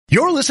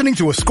You're listening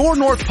to a Score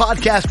North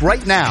podcast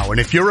right now, and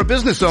if you're a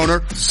business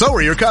owner, so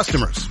are your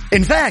customers.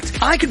 In fact,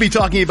 I could be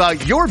talking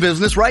about your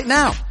business right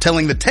now,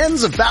 telling the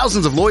tens of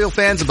thousands of loyal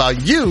fans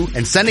about you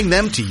and sending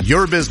them to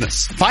your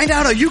business. Find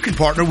out how you can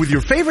partner with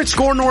your favorite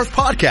Score North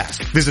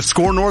podcast. Visit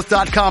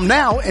scorenorth.com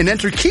now and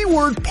enter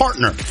keyword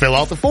partner. Fill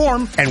out the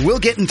form, and we'll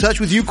get in touch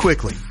with you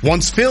quickly.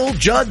 Once Phil,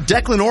 Judd,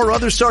 Declan, or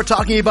others start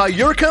talking about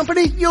your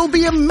company, you'll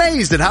be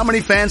amazed at how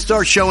many fans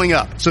start showing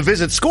up. So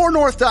visit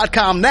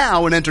scorenorth.com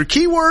now and enter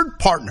keyword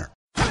partner.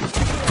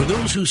 For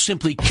those who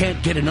simply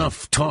can't get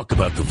enough talk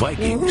about the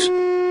Vikings,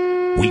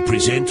 we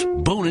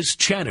present Bonus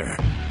Chatter.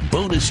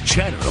 Bonus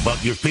chatter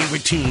about your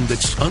favorite team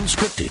that's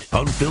unscripted,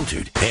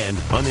 unfiltered, and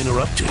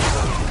uninterrupted.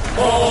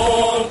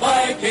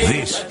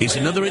 This is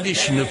another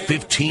edition of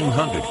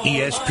 1500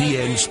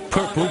 ESPN's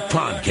Purple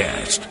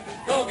Podcast.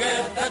 Go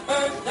get that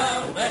first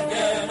down and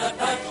get a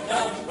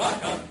touchdown.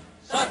 Rock 'em,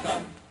 sock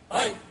 'em,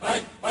 fight,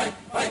 fight, fight,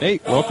 fight. Hey,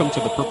 welcome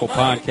to the Purple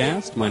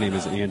Podcast. My name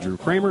is Andrew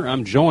Kramer.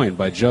 I'm joined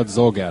by Judd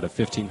Zulgad of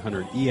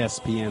 1500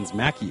 ESPN's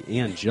Mackey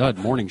and Judd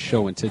Morning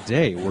Show, and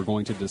today we're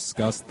going to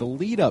discuss the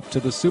lead-up to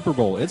the Super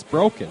Bowl. It's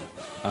broken.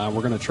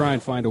 We're going to try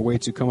and find a way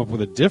to come up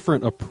with a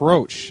different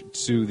approach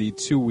to the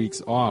 2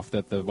 weeks off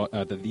that the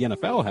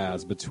NFL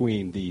has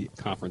between the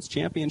conference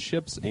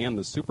championships and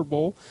the Super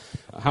Bowl.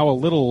 How a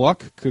little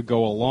luck could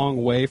go a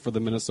long way for the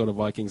Minnesota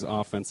Vikings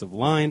offensive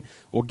line.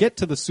 We'll get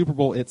to the Super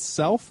Bowl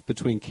itself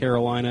between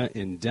Carolina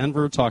and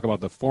Denver, talk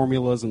about the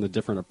formulas and the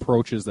different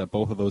approaches that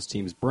both of those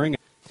teams bring.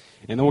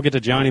 And then we'll get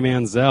to Johnny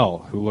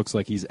Manziel, who looks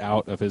like he's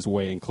out of his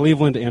way in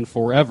Cleveland and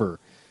forever.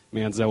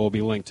 Manziel will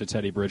be linked to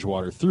Teddy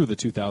Bridgewater through the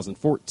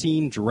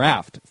 2014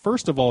 draft.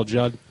 First of all,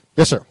 Judd.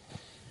 Yes, sir.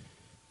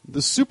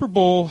 The Super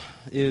Bowl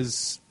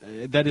is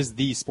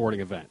the sporting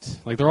event.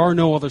 Like, there are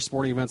no other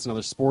sporting events in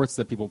other sports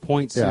that people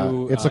point to.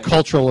 Yeah, it's a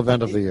cultural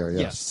event of the year,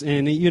 yes.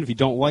 And even if you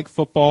don't like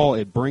football,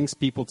 it brings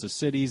people to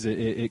cities.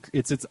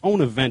 It's its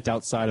own event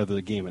outside of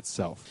the game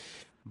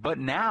itself. But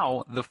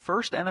now, the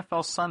first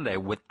NFL Sunday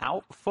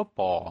without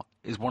football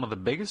is one of the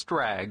biggest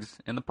drags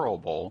in the Pro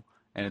Bowl,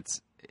 and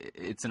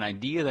it's an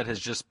idea that has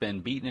just been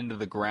beaten into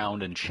the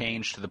ground and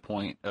changed to the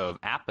point of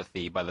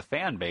apathy by the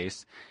fan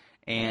base,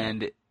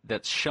 and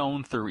that's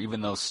shown through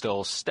even those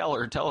still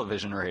stellar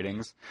television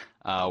ratings,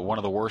 one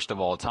of the worst of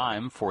all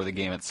time for the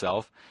game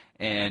itself.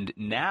 And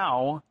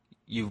now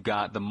you've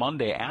got the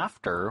Monday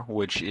after,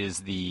 which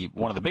is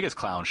one of the biggest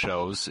clown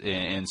shows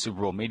in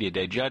Super Bowl Media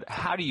Day. Judd,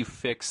 how do you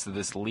fix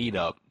this lead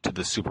up to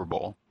the Super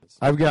Bowl?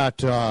 I've got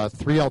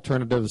three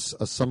alternatives,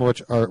 some of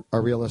which are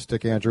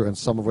realistic, Andrew, and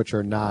some of which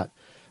are not.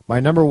 My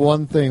number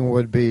one thing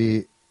would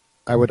be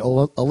I would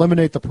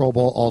eliminate the Pro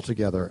Bowl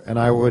altogether, and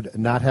I would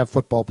not have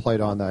football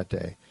played on that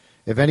day.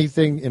 If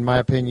anything, in my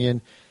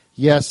opinion,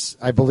 yes,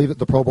 I believe that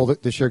the Pro Bowl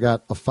this year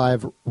got a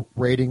 5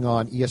 rating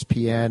on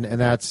ESPN, and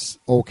that's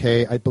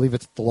okay. I believe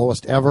it's the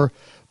lowest ever,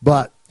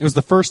 but it was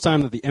the first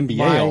time that the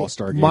NBA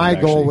All-Star game my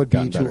goal would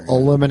be to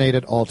eliminate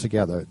it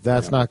altogether.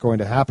 That's not going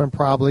to happen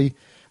probably.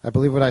 I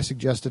believe what I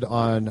suggested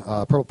on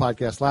Purple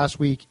Podcast last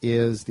week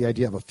is the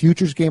idea of a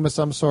futures game of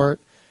some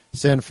sort.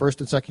 Send first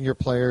and second year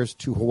players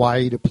to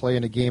Hawaii to play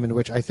in a game in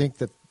which I think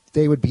that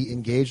they would be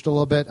engaged a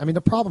little bit. I mean,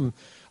 the problem,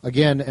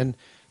 again, and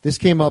this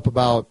came up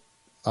about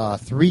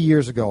 3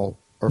 years ago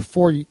or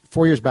 4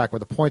 years back where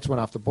the points went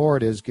off the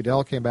board, is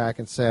Goodell came back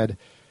and said,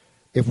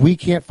 if we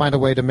can't find a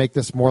way to make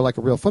this more like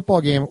a real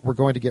football game, we're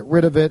going to get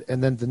rid of it.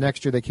 And then the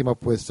next year they came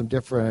up with some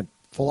different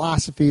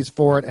philosophies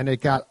for it, and it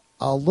got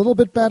a little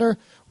bit better.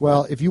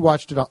 Well, if you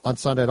watched it on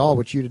Sunday at all,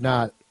 which you did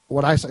not,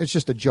 what I saw, it's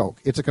just a joke.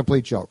 It's a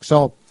complete joke.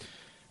 So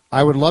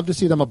I would love to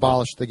see them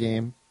abolish the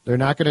game. They're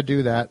not going to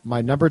do that.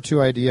 My number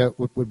two idea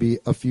would be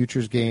a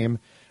futures game.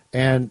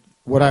 And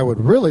what I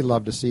would really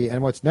love to see,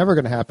 and what's never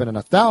going to happen in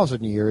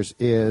 1,000 years,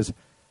 is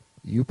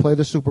you play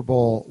the Super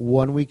Bowl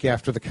 1 week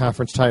after the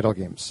conference title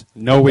games.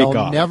 No week off.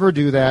 They'll never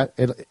do that.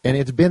 And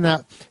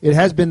it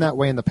has been that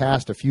way in the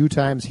past a few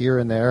times here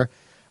and there.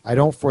 I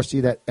don't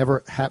foresee that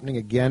ever happening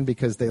again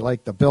because they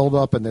like the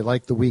build-up and they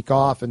like the week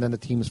off, and then the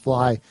teams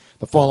fly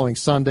the following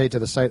Sunday to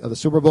the site of the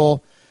Super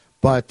Bowl.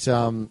 But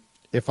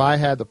if I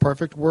had the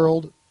perfect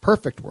world,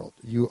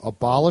 you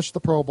abolish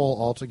the Pro Bowl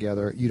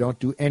altogether, you don't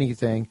do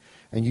anything,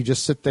 and you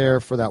just sit there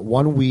for that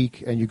 1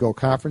 week, and you go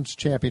conference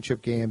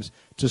championship games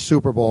to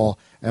Super Bowl,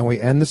 and we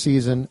end the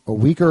season a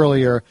week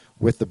earlier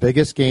with the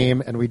biggest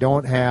game, and we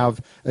don't have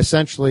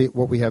essentially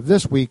what we have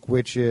this week,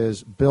 which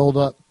is build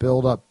up,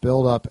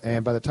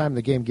 and by the time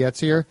the game gets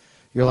here,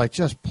 you're like,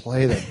 just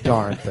play the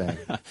darn thing.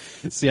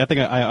 See, I think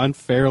I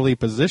unfairly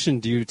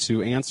positioned you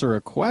to answer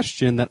a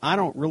question that I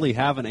don't really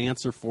have an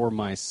answer for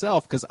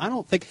myself, because I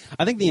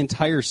think the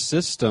entire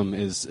system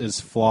is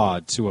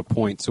flawed to a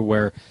point to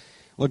where,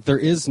 Look, there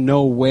is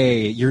no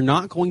way you're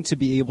not going to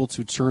be able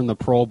to turn the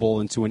Pro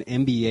Bowl into an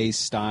NBA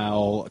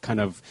style kind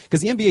of,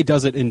 because the NBA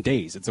does it in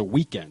days. It's a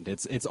weekend.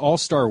 It's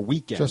All-Star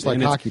weekend. Just like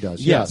hockey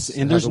does. Yes,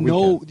 and there's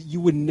no, you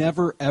would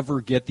never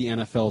ever get the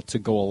NFL to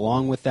go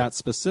along with that,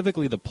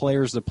 specifically the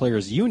players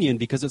union,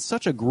 because it's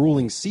such a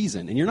grueling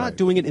season, and you're not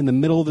doing it in the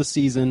middle of the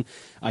season.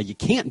 You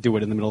can't do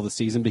it in the middle of the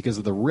season because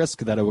of the risk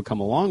that it would come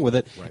along with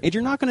it, and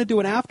you're not going to do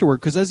it afterward,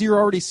 because as you're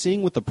already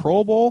seeing with the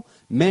Pro Bowl,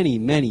 many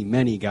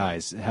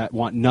guys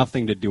want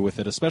nothing to do with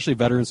it, especially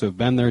veterans who have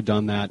been there,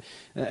 done that.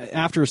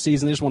 After a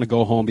season, they just want to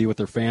go home, be with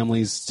their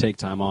families, take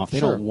time off.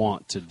 They don't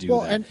want to do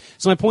that. And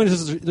so my point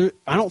is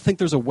I don't think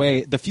there's a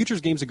way. The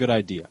Futures Game's a good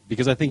idea,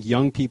 because I think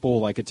young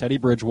people like a Teddy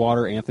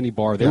Bridgewater, Anthony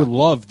Barr, they would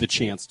love the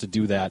chance to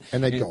do that.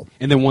 And they go.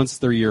 And then once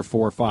they're year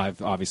 4 or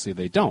 5, obviously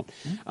they don't.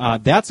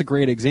 That's a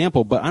great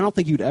example, but I don't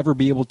think you'd ever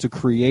be able to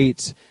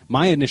create.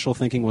 My initial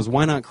thinking was,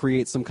 why not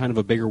create some kind of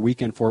a bigger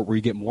weekend for it where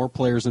you get more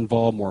players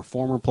involved, more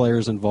former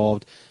players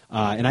involved.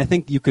 And I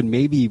think you could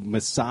maybe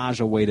massage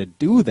a way to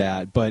do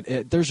that, but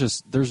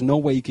there's no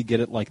way you could get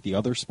it like the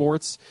other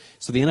sports.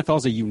 So the NFL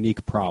is a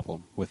unique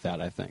problem with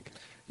that, I think.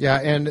 Yeah,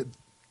 and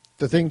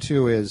the thing,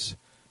 too, is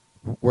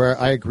where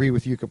I agree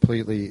with you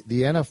completely.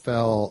 The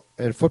NFL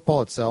and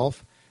football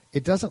itself,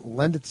 it doesn't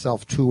lend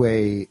itself to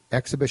a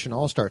exhibition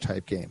all-star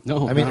type game.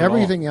 No, I mean, not at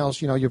everything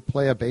else, you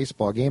play a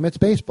baseball game, it's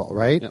baseball,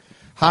 right? Yep.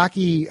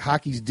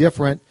 Hockey's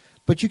different,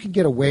 but you can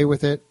get away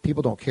with it.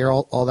 People don't care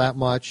all that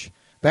much.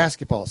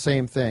 Basketball,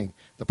 same thing.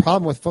 The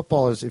problem with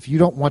football is if you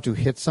don't want to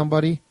hit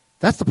somebody,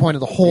 that's the point of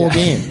the whole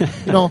game.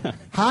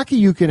 Hockey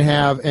you can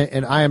have,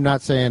 and I am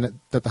not saying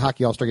that the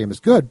Hockey All-Star Game is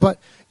good, but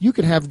you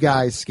can have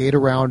guys skate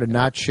around and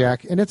not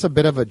check, and it's a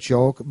bit of a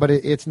joke, but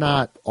it's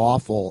not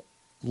awful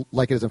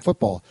like it is in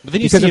football. But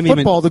then because in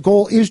football, the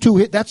goal is to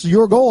hit. That's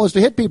your goal, is to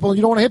hit people, and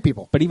you don't want to hit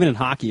people. But even in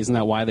hockey, isn't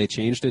that why they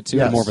changed it to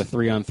Yes. more of a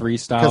 3-on-3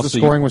 style? Because the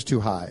scoring was too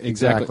high.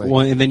 Exactly.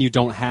 Well, and then you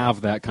don't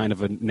have that kind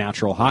of a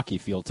natural hockey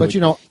feel to But,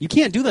 it. You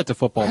can't do that to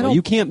football, though. don't-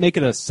 You can't make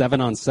it a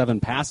 7-on-7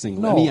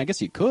 passing. No. I mean, I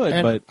guess you could,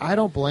 And but I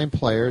don't blame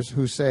players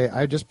who say,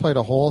 I just played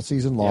a whole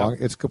season long.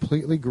 It's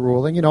completely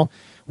grueling.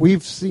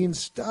 We've seen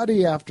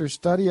study after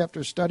study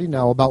after study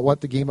now about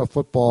what the game of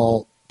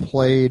football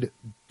played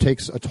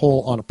takes a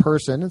toll on a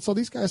person. And so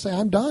these guys say,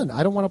 I'm done.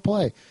 I don't want to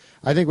play.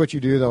 I think what you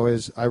do, though,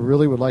 is I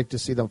really would like to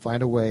see them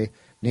find a way,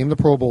 name the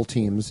Pro Bowl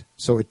teams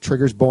so it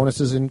triggers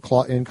bonuses in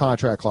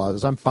contract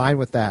clauses. I'm fine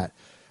with that.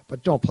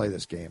 But don't play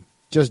this game.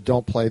 Just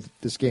don't play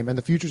this game. And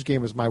the Futures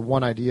Game is my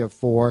one idea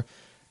for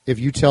if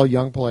you tell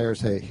young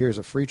players, hey, here's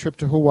a free trip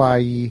to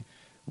Hawaii,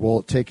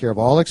 we'll take care of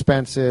all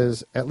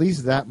expenses, at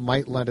least that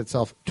might lend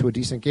itself to a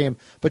decent game.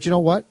 But you know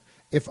what?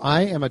 If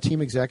I am a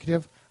team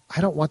executive, I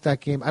don't want that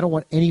game. I don't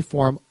want any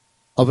form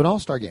of an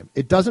all-star game.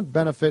 It doesn't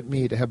benefit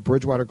me to have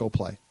Bridgewater go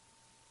play.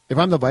 If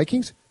I'm the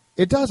Vikings,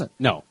 it doesn't.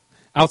 no.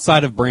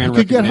 Outside of brand You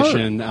could get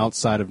recognition,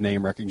 outside of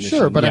name recognition.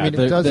 Sure, but yeah, I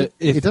mean,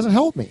 it doesn't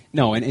help me.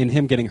 No, and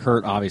him getting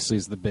hurt obviously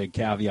is the big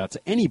caveat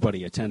to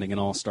anybody attending an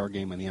all-star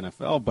game in the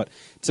NFL. But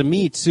to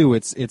me, too,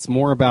 it's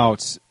more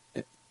about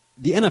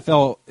the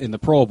NFL in the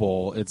Pro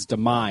Bowl, its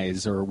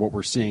demise, or what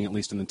we're seeing at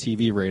least in the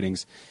TV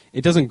ratings.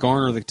 It doesn't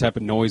garner the type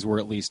of noise we're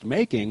at least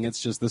making.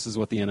 It's just this is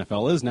what the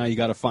NFL is now. You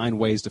got to find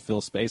ways to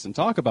fill space and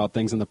talk about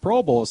things. And the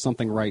Pro Bowl is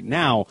something right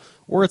now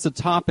where it's a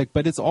topic,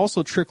 but it's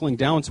also trickling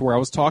down to where I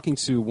was talking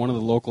to one of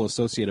the local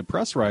Associated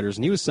Press writers,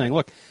 and he was saying,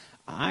 look,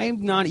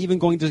 I'm not even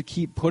going to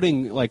keep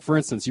putting, like, for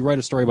instance, you write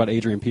a story about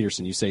Adrian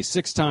Peterson. You say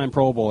 6-time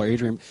Pro Bowler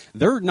Adrian.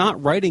 They're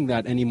not writing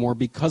that anymore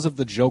because of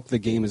the joke the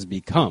game has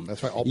become.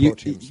 That's right, all-pro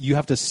teams. You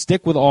have to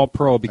stick with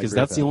all-pro because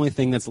agree that's with the that. only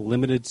thing that's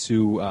limited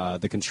to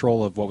the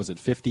control of,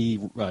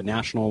 50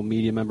 national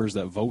media members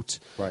that vote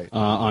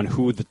on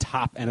who the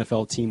top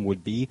NFL team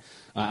would be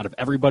out of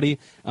everybody.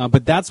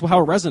 But that's how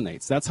it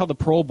resonates. That's how the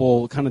Pro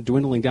Bowl kind of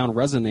dwindling down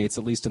resonates,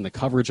 at least in the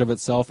coverage of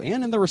itself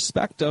and in the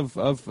respect of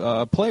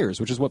players,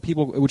 which is what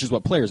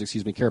players,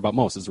 care about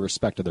most, is the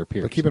respect of their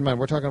peers. But keep in mind,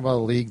 we're talking about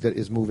a league that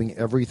is moving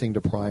everything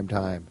to prime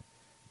time.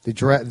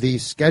 The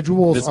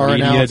schedules This are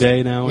media announced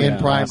day now? in Yeah,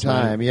 prime last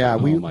night. time. Yeah, Oh,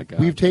 my God.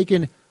 we've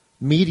taken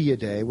media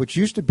day, which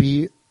used to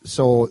be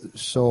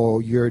so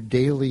your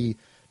daily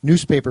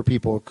newspaper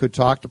people could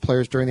talk to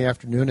players during the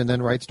afternoon and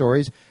then write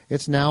stories.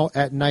 It's now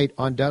at night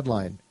on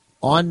deadline,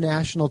 on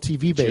national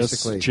TV,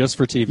 basically. Just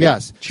for TV.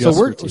 Yes. Just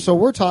for TV. So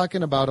we're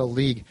talking about a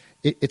league.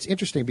 It's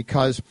interesting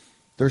because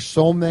there's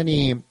so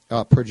many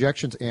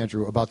projections,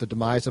 Andrew, about the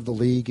demise of the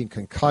league and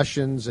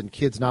concussions and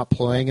kids not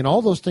playing, and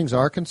all those things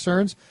are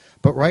concerns.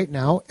 But right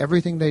now,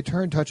 everything they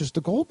turn touches the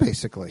goal,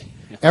 basically.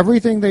 Yeah.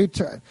 Everything they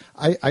turn.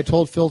 I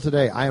told Phil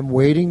today, I am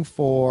waiting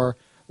for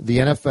the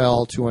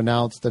NFL to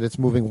announce that it's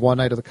moving one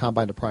night of the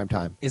combine to prime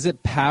time. Is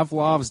it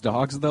Pavlov's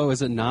dogs, though?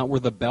 Is it not, where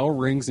the bell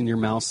rings and your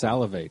mouth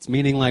salivates?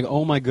 Meaning, like,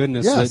 oh, my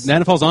goodness, Yes. the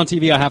NFL's on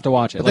TV, I have to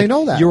watch it. But like, they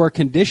know that. You are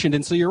conditioned,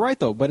 and so you're right,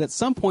 though. But at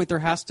some point, there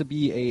has to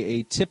be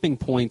a tipping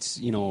point,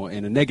 in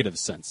a negative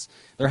sense.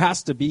 There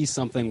has to be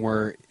something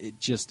where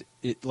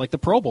like the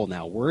Pro Bowl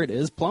now, where it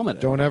is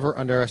plummeted. Don't ever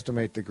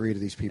underestimate the greed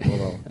of these people,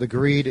 though. The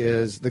greed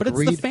is But it's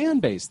the fan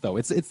base, though.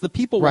 It's the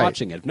people Right.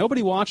 watching it. If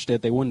nobody watched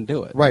it, they wouldn't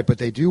do it. Right, but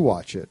they do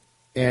watch it.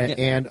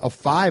 And a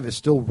 5 is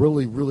still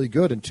really, really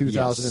good in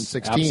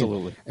 2016. Yes,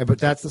 absolutely. But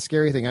that's the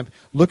scary thing.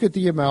 Look at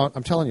the amount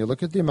of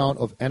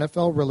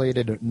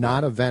NFL-related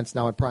non-events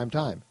now in prime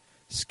time.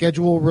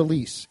 Schedule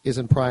release is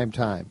in prime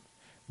time.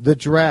 The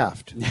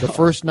draft, the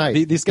first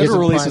night. The schedule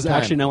release is prime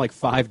time. actually now like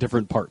 5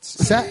 different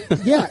parts.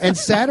 And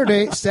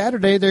Saturday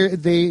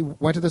they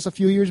went to this a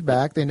few years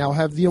back. They now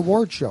have the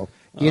award show.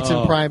 It's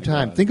in prime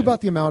time. God, Think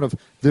about the amount of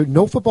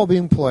no football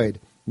being played,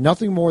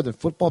 nothing more than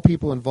football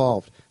people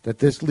involved, that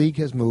this league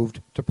has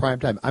moved to prime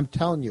time. I'm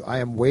telling you, I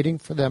am waiting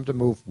for them to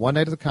move one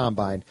night of the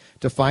combine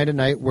to find a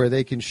night where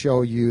they can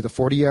show you the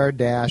 40-yard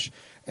dash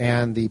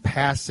and the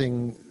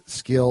passing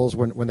skills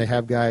when they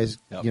have guys,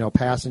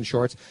 passing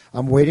shorts.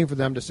 I'm waiting for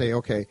them to say,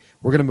 okay,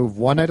 we're going to move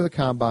one night of the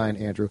combine,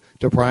 Andrew,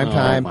 to prime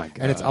time, my God.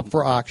 and it's up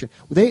for auction.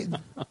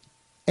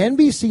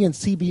 NBC and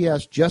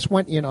CBS just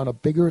went in on a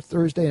bigger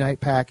Thursday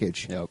night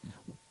package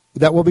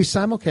that will be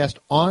simulcast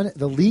on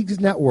the league's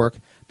network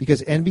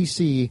because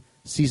NBC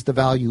sees the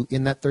value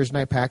in that Thursday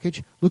night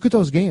package. Look at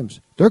those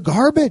games. They're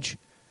garbage.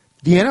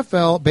 The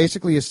NFL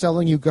basically is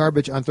selling you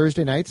garbage on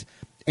Thursday nights,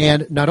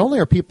 and not only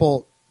are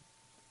people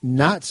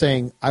not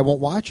saying, I won't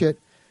watch it,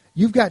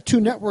 you've got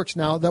 2 networks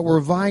now that were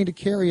vying to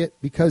carry it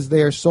because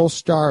they are so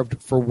starved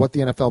for what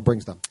the NFL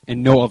brings them.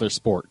 And no other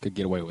sport could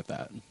get away with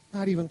that.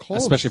 Not even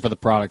close. Especially for the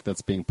product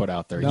that's being put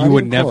out there. Not You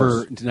would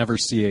even never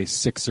see a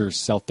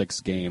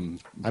Sixers-Celtics game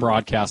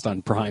broadcast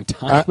on prime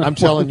time. I'm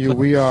telling you,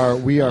 we are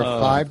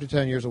 5 to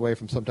 10 years away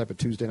from some type of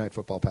Tuesday night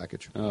football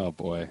package. Oh,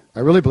 boy.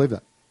 I really believe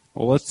that.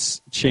 Well,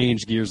 let's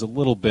change gears a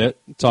little bit,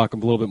 talk a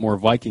little bit more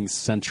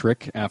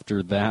Vikings-centric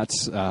after that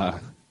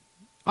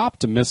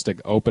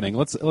optimistic opening.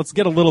 Let's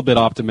get a little bit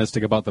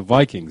optimistic about the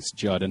Vikings,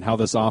 Judd, and how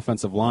this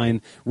offensive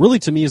line really,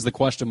 to me, is the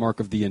question mark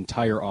of the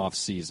entire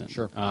offseason.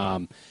 Sure.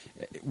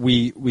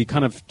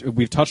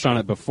 We've touched on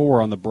it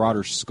before on the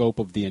broader scope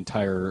of the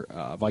entire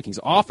Vikings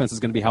offense is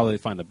going to be how they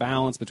find the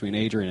balance between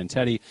Adrian and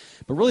Teddy.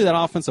 But really, that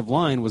offensive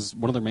line was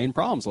one of their main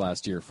problems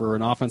last year for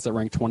an offense that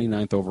ranked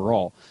 29th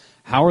overall.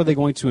 How are they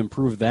going to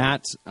improve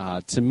that?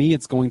 To me,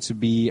 it's going to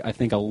be, I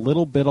think, a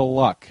little bit of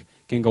luck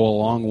can go a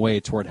long way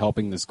toward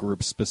helping this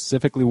group,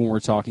 specifically when we're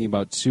talking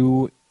about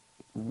 2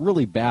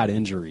 really bad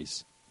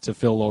injuries to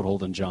Phil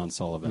Loadholt and John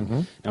Sullivan.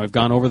 Mm-hmm. Now, we've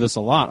gone over this a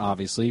lot,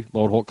 obviously.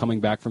 Loadholt coming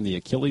back from the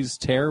Achilles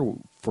tear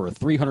for a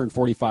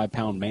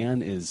 345-pound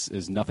man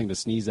is nothing to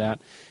sneeze at.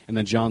 And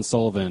then John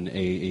Sullivan,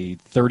 a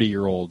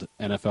 30-year-old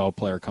NFL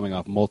player coming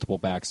off multiple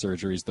back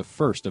surgeries, the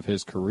first of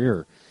his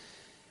career.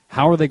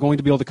 How are they going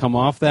to be able to come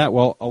off that?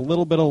 Well, a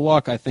little bit of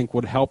luck, I think,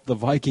 would help the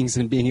Vikings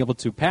in being able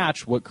to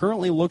patch what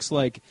currently looks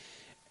like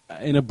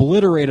an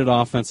obliterated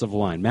offensive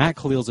line. Matt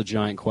Khalil's a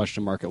giant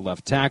question mark at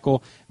left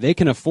tackle. They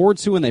can afford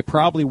to, and they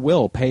probably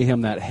will, pay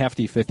him that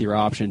hefty 5th-year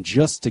option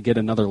just to get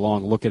another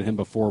long look at him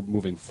before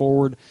moving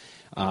forward.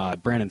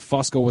 Brandon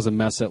Fusco was a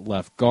mess at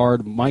left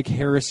guard. Mike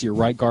Harris, your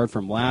right guard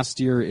from last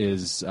year,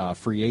 is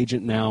free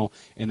agent now.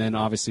 And then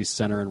obviously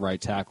center and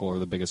right tackle are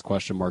the biggest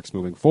question marks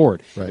moving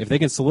forward. Right. If they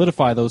can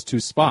solidify those 2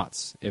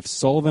 spots, if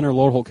Sullivan or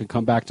Loadholt can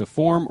come back to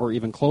form or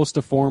even close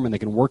to form and they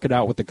can work it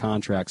out with the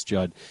contracts,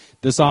 Judd,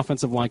 this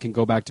offensive line can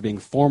go back to being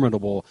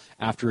formidable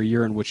after a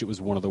year in which it was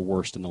one of the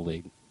worst in the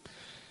league.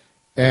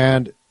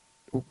 And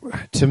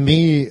to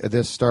me,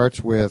 this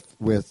starts with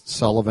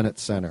Sullivan at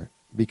center.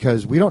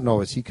 Because we don't know,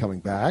 is he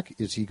coming back?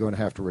 Is he going to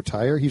have to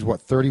retire? He's,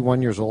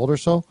 31 years old or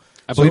so?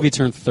 I believe he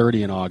turned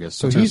 30 in August.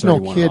 So he's no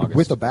kid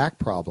with a back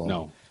problem.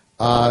 No.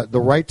 The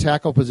right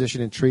tackle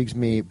position intrigues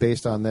me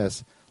based on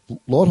this.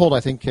 Loadholt, I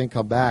think, can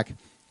come back,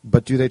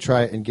 but do they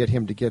try and get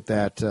him to get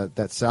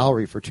that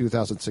salary for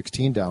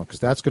 2016 down? Because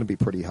that's going to be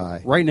pretty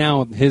high. Right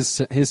now, his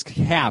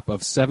cap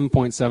of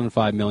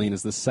 $7.75 million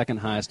is the second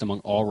highest among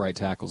all right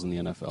tackles in the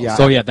NFL. Yeah.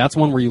 So, that's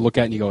one where you look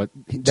at and you go,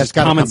 just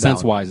common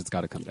sense-wise, it's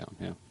got to come down.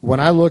 Yeah. When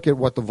I look at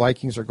what the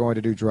Vikings are going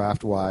to do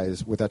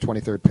draft-wise with that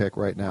 23rd pick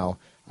right now,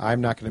 I'm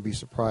not going to be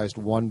surprised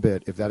one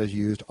bit if that is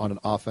used on an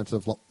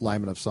offensive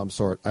lineman of some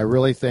sort. I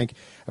really think,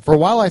 for a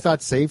while I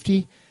thought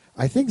safety.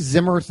 I think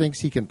Zimmer thinks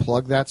he can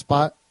plug that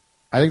spot.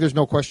 I think there's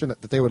no question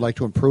that they would like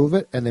to improve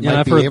it, and they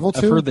might be able to.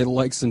 I've heard they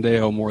like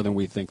Sendejo more than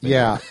we think they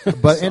do.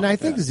 But so, and I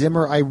think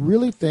Zimmer, I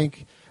really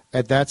think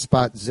at that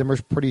spot, Zimmer's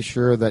pretty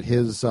sure that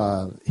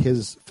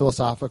his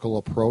philosophical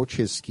approach,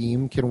 his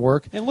scheme can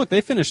work. And look,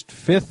 they finished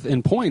 5th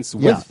in points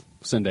with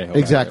Sendejo.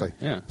 Exactly.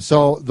 Yeah.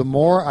 So the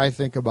more I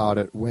think about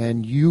it,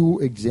 when you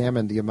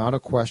examine the amount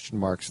of question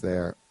marks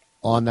there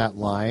on that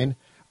line,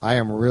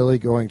 I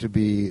won't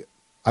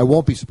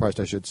be surprised,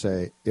 I should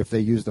say, if they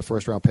use the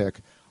first-round pick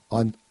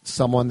on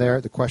someone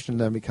there. The question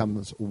then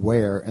becomes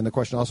where, and the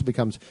question also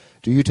becomes,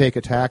 do you take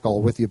a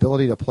tackle with the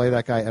ability to play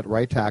that guy at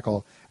right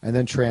tackle and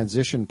then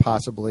transition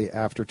possibly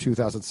after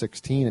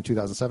 2016 and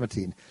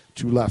 2017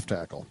 to left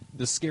tackle?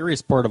 The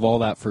scariest part of all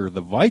that for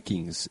the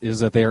Vikings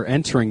is that they are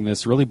entering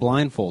this really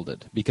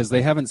blindfolded because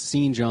they haven't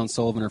seen John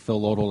Sullivan or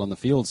Phil Loadholt on the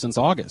field since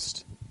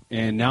August.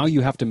 And now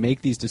you have to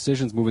make these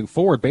decisions moving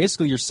forward.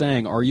 Basically, you're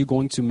saying, are you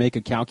going to make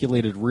a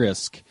calculated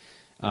risk,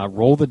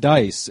 roll the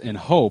dice, and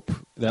hope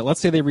that,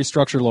 let's say they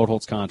restructure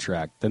Loadholt's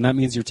contract, then that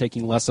means you're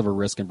taking less of a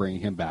risk in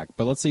bringing him back.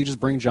 But let's say you just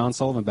bring John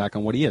Sullivan back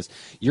on what he is.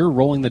 You're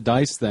rolling the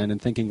dice then and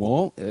thinking,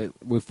 well,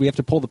 if we have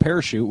to pull the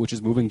parachute, which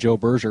is moving Joe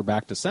Berger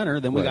back to center,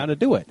 then we got to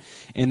do it.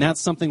 And that's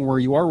something where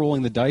you are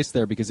rolling the dice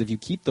there, because if you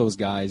keep those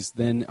guys,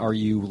 then are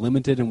you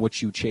limited in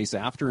what you chase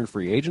after in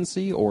free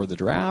agency or the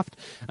draft?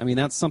 I mean,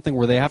 that's something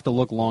where they have to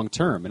look long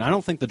term. And I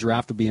don't think the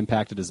draft would be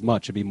impacted as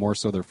much. It'd be more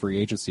so their free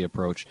agency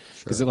approach.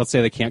 Because let's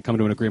say they can't come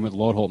to an agreement with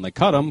Loadholt and they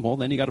cut him, well,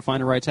 then you got to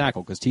find a right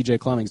tackle, because TJ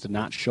Clemmings did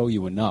not show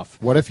you enough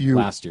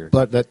last year.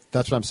 But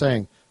that's what I'm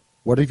saying.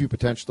 What if you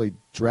potentially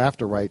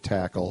draft a right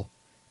tackle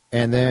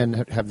and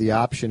then have the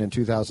option in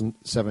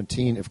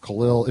 2017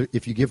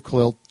 if you give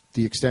Khalil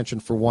the extension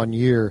for 1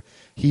 year,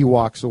 he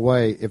walks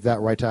away, if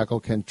that right tackle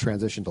can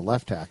transition to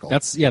left tackle.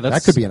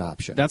 That could be an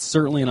option. That's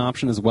certainly an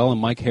option as well.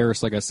 And Mike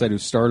Harris, like I said, who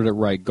started at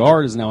right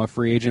guard, is now a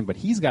free agent, but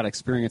he's got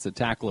experience at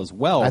tackle as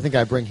well. I think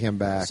I bring him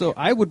back. So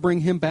I would bring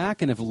him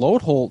back, and if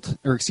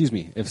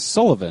if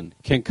Sullivan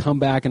can come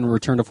back and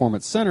return to form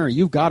at center,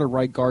 you've got a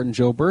right guard in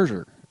Joe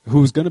Berger,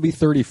 who's going to be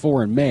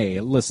 34 in May.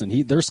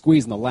 Listen, they're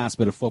squeezing the last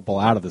bit of football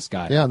out of this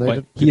guy. Yeah,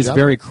 but he is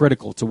very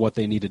critical to what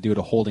they need to do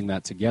to holding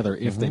that together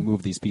if they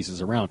move these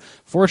pieces around.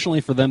 Fortunately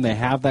for them, they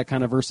have that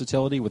kind of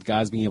versatility with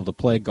guys being able to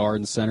play guard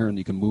and center, and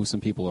you can move some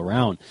people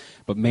around.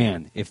 But,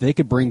 man, if they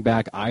could bring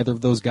back either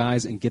of those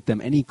guys and get them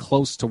any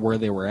close to where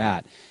they were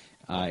at,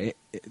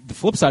 the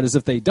flip side is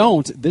if they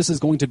don't, this is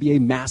going to be a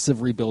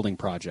massive rebuilding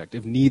project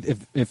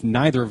if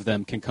neither of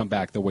them can come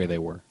back the way they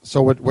were.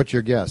 So what's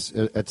your guess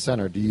at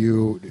center?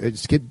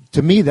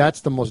 To me, that's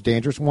the most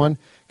dangerous one,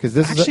 because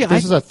this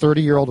is a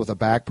 30-year-old with a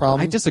back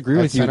problem. I disagree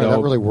with you, though.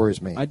 That really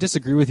worries me. I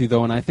disagree with you,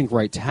 though, and I think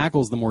right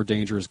tackle is the more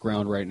dangerous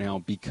ground right now,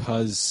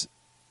 because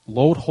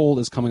Loadholt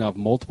is coming off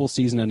multiple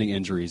season-ending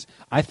injuries.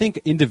 I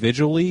think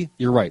individually,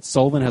 you're right,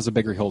 Sullivan has a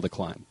bigger hill to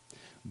climb.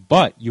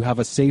 But you have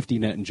a safety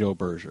net in Joe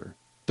Berger.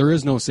 There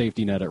is no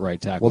safety net at right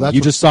tackle. Well, you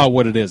just saw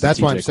what it is.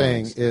 That's what I'm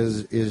saying.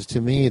 Is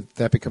to me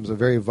that becomes a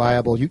very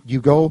viable.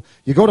 You go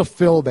to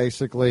Phil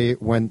basically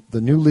when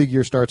the new league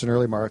year starts in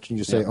early March, and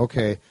you say,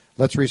 okay,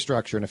 let's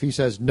restructure. And if he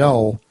says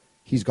no,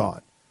 he's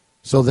gone.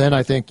 So then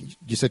I think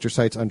you set your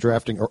sights on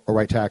drafting a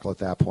right tackle at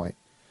that point.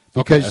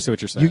 Because I see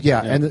what you're saying.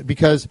 And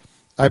because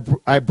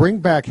I bring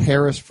back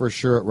Harris for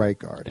sure at right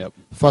guard. Yep.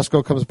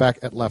 Fusco comes back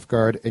at left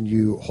guard, and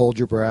you hold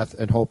your breath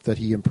and hope that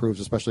he improves,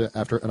 especially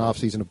after an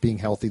offseason of being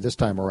healthy this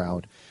time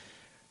around.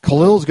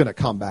 Khalil's going to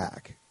come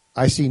back.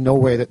 I see no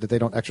way that they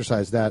don't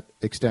exercise that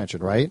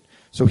extension, right?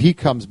 So he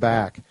comes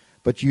back,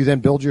 but you then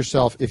build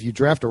yourself. If you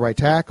draft a right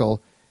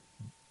tackle,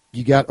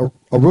 you got a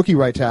rookie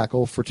right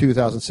tackle for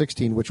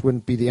 2016, which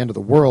wouldn't be the end of the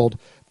world.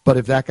 But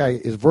if that guy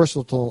is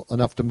versatile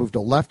enough to move to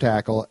left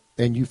tackle,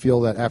 and you feel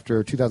that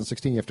after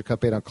 2016 you have to cut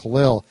bait on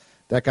Khalil,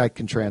 that guy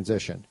can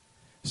transition.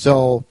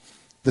 So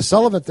the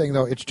Sullivan thing,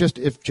 though, it's just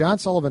if John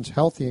Sullivan's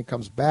healthy and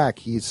comes back,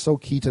 he's so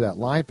key to that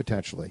line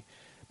potentially,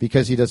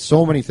 because he does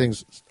so many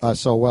things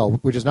so well,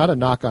 which is not a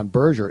knock on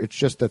Berger. It's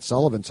just that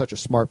Sullivan's such a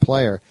smart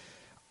player.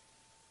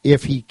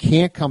 If he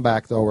can't come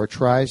back, though, or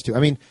tries to, I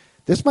mean,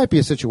 this might be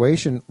a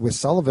situation with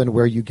Sullivan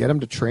where you get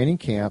him to training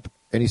camp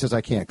and he says, I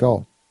can't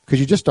go. Because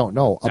you just don't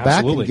know.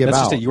 Back can give That's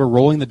out. Just it. You are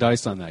rolling the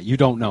dice on that. You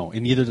don't know.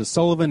 And neither does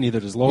Sullivan, neither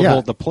does Loadholt.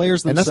 Yeah. The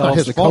players themselves, and that's not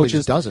his the fault. coaches, He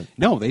just doesn't.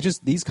 No,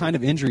 these kind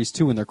of injuries,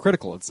 too, and they're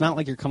critical. It's not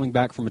like you're coming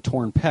back from a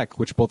torn pec,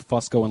 which both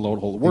Fusco and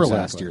Loadholt were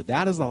last year.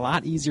 That is a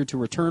lot easier to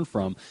return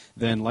from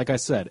than, like I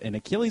said, an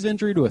Achilles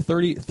injury to a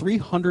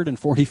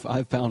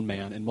 345-pound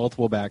man and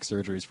multiple back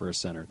surgeries for a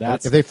center.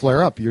 If they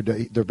flare up,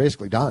 they're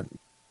basically done.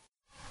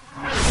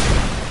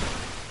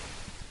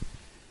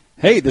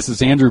 Hey, this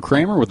is Andrew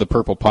Kramer with the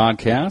Purple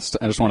Podcast.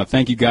 I just want to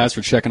thank you guys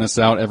for checking us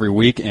out every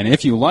week. And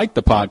if you like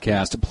the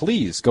podcast,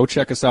 please go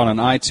check us out on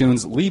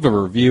iTunes. Leave a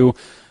review.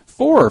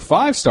 4 or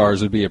 5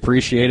 stars would be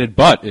appreciated.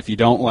 But if you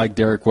don't like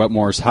Derek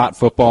Wetmore's hot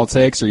football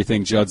takes, or you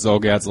think Judd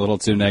Zolgad's a little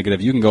too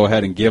negative, you can go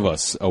ahead and give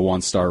us a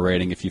 1-star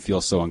rating if you feel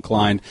so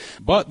inclined.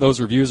 But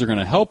those reviews are going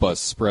to help us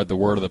spread the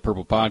word of the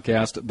Purple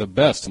Podcast, the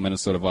best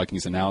Minnesota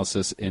Vikings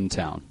analysis in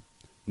town.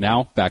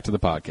 Now, back to the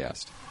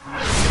podcast.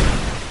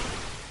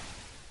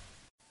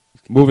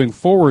 Moving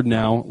forward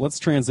now, let's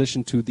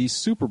transition to the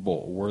Super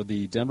Bowl, where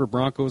the Denver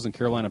Broncos and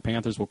Carolina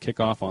Panthers will kick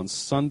off on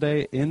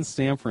Sunday in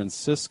San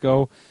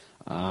Francisco.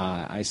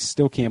 I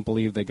still can't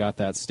believe they got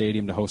that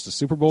stadium to host a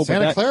Super Bowl.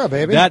 Santa Clara,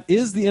 baby. That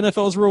is the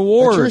NFL's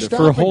reward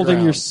for holding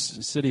ground. Your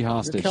city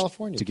hostage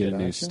to get a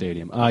new kid,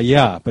 stadium.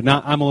 Yeah, but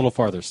I'm a little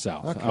farther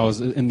south. Okay. I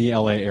was in the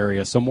L.A.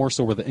 area, so more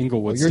so where the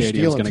Inglewood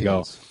Stadium is going to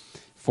go.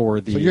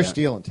 for the. So you're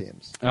stealing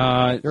teams. You're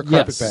a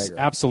carpetbagger.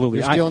 Absolutely.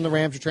 You're stealing the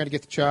Rams. You're trying to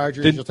get the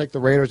Chargers. You'll take the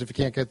Raiders if you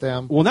can't get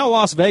them. Well, now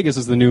Las Vegas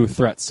is the new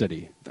threat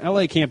city.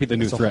 LA can't be the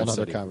new That's threat a whole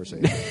other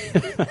city.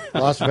 Conversation.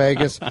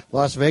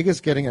 Las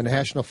Vegas getting a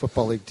National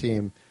Football League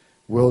team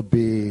that'd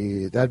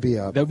be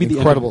an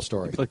incredible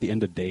story. It'd be like the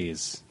end of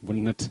days,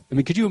 wouldn't it? I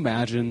mean, could you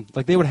imagine?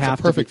 Like they would have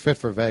It's a perfect fit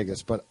for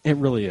Vegas, but it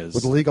really is.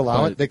 would the league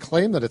allow it? They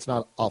claim that it's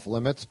not off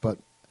limits, but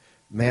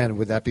man,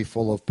 would that be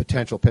full of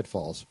potential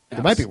pitfalls?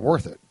 It might be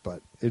worth it,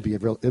 but it'd be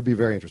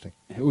very interesting.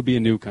 It would be a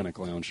new kind of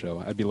clown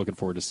show. I'd be looking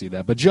forward to see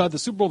that. But Judd, the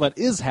Super Bowl that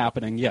is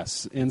happening,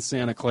 yes, in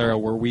Santa Clara,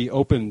 where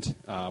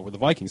the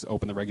Vikings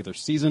opened the regular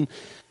season.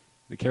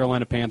 The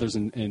Carolina Panthers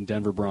and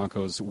Denver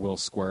Broncos will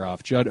square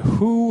off. Judd,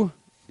 who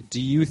do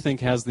you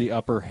think has the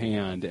upper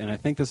hand? And I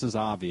think this is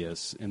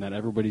obvious in that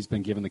everybody's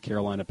been giving the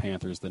Carolina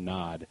Panthers the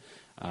nod.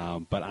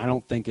 But I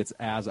don't think it's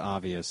as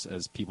obvious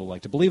as people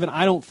like to believe. And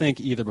I don't think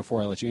either,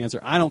 before I let you answer,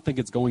 I don't think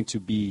it's going to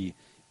be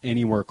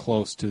anywhere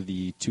close to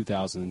the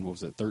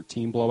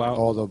 2013 blowout.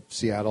 Oh, the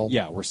Seattle?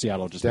 Yeah, where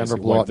Seattle just Denver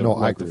basically blowout. No, I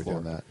wiped the agree with you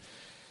on floor. that.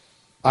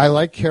 I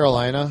like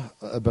Carolina,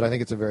 but I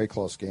think it's a very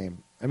close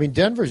game. I mean,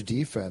 Denver's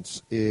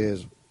defense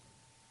is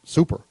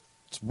super.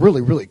 It's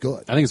really, really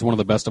good. I think it's one of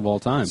the best of all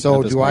time.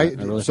 So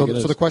so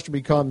the question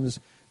becomes,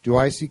 do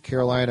I see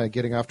Carolina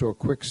getting off to a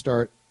quick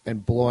start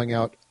and blowing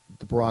out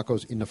the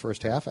Broncos in the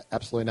first half?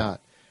 Absolutely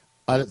not.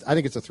 I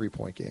think it's a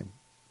 3-point game.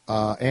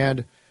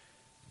 And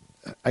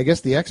I guess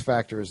the X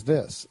factor is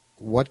this.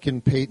 What can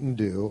Peyton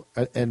do?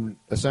 And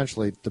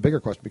essentially, the bigger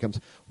question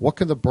becomes, what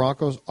can the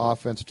Broncos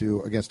offense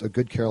do against a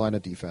good Carolina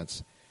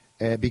defense?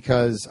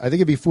 Because I think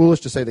it'd be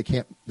foolish to say they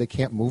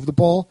can't move the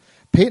ball.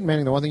 Peyton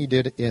Manning, the one thing he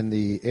did in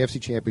the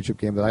AFC Championship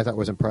game that I thought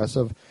was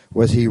impressive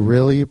was he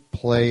really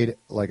played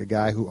like a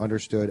guy who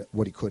understood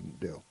what he couldn't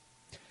do.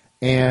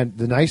 And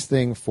the nice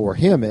thing for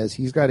him is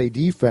he's got a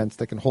defense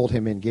that can hold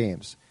him in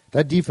games.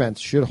 That defense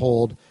should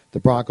hold the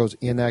Broncos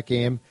in that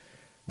game.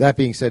 That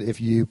being said, if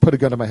you put a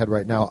gun to my head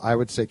right now, I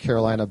would say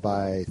Carolina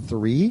by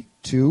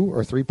 2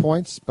 or 3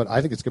 points, but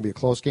I think it's going to be a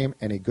close game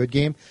and a good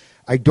game.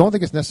 I don't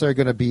think it's necessarily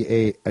going to be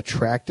a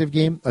attractive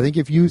game. I think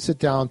if you sit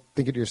down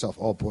thinking to yourself,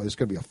 oh, boy, this is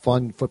going to be a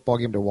fun football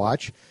game to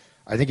watch,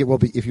 I think it will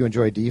be if you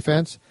enjoy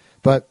defense.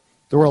 But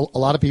there were a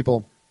lot of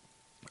people,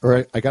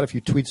 or I got a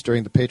few tweets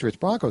during the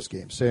Patriots-Broncos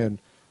game saying,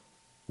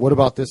 what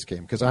about this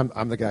game? Because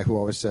I'm the guy who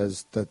always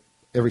says that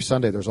every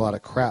Sunday there's a lot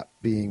of crap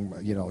being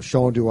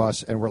shown to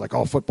us, and we're like,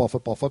 oh, football,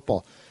 football,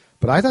 football.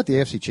 But I thought the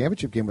AFC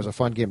Championship game was a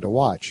fun game to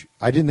watch.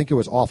 I didn't think it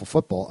was awful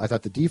football. I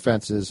thought the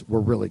defenses were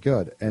really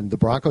good. And the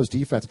Broncos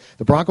defense,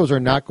 the Broncos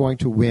are not going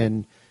to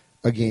win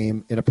a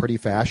game in a pretty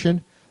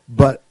fashion.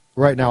 But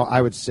right now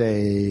I would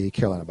say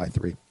Carolina by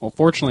 3. Well,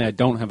 fortunately, I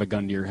don't have a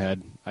gun to your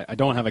head. I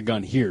don't have a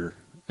gun here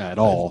at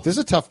all. This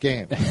is a tough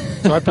game.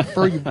 So I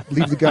prefer you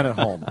leave the gun at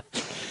home.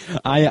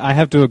 I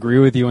have to agree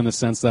with you in the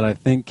sense that I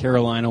think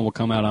Carolina will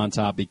come out on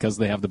top because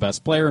they have the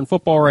best player in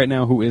football right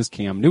now, who is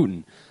Cam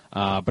Newton.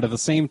 But at the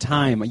same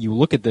time, you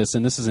look at this,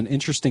 and this is an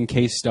interesting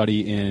case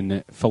study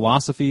in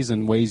philosophies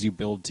and ways you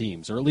build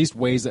teams, or at least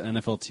ways that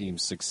NFL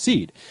teams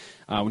succeed.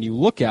 When you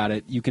look at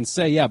it, you can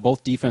say, yeah,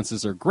 both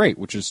defenses are great,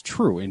 which is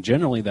true. And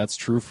generally, that's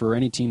true for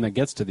any team that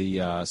gets to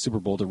the Super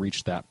Bowl to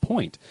reach that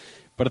point.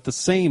 But at the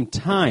same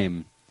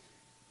time,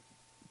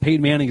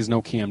 Peyton Manning is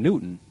no Cam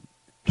Newton.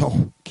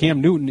 No.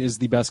 Cam Newton is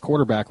the best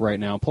quarterback right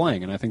now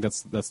playing, and I think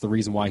that's the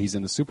reason why he's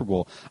in the Super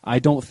Bowl. I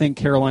don't think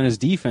Carolina's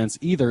defense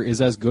either is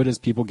as good as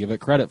people give it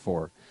credit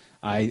for.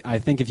 I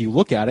think if you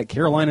look at it,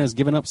 Carolina has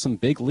given up some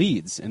big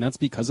leads, and that's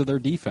because of their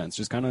defense,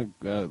 just kind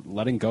of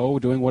letting go,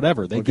 doing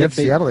whatever. Against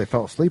Seattle, they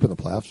fell asleep in the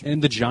playoffs. In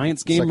the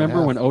Giants game,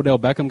 remember when Odell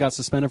Beckham got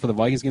suspended for the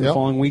Vikings game the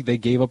following week? They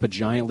gave up a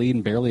giant lead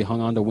and barely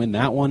hung on to win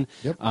that one.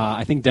 Yep.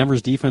 I think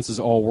Denver's defense is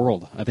all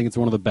world. I think it's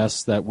one of the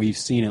best that we've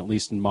seen, at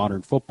least in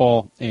modern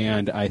football,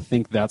 and I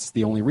think that's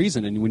the only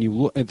reason. And when you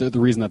look at the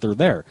reason that they're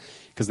there,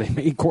 because they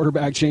made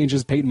quarterback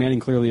changes, Peyton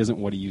Manning clearly isn't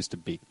what he used to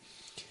be.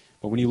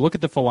 But when you look at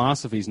the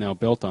philosophies now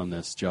built on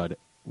this, Judd,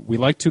 we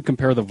like to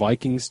compare the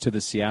Vikings to the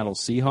Seattle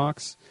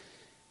Seahawks.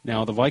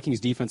 Now, the Vikings'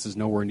 defense is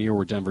nowhere near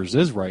where Denver's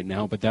is right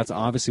now, but that's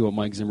obviously what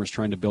Mike Zimmer's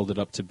trying to build it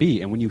up to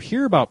be. And when you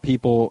hear about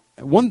people,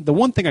 the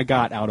one thing I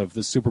got out of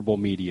the Super Bowl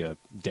media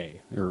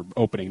day, or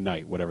opening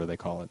night, whatever they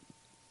call it,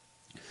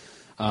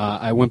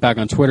 I went back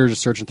on Twitter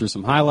just searching through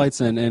some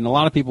highlights, and a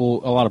lot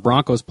of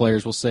Broncos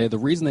players will say the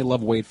reason they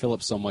love Wade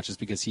Phillips so much is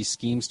because he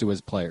schemes to his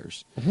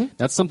players. Mm-hmm.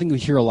 That's something we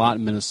hear a lot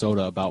in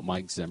Minnesota about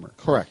Mike Zimmer.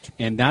 Correct.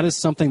 And that is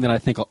something that I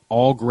think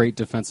all great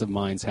defensive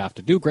minds have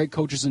to do, great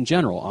coaches in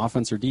general,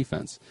 offense or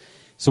defense.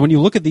 So when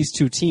you look at these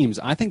two teams,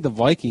 I think the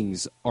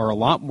Vikings are a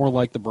lot more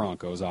like the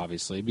Broncos,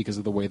 obviously, because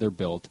of the way they're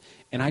built.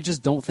 And I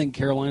just don't think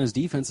Carolina's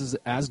defense is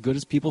as good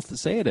as people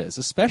say it is,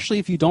 especially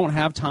if you don't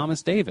have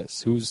Thomas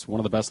Davis, who's one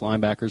of the best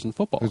linebackers in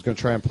football. Who's going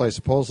to try and play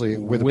supposedly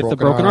with the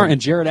broken arm. And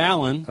Jared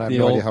Allen, I have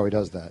no idea how he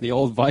does that. The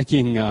old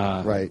Viking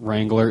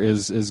wrangler,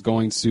 is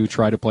going to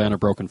try to play on a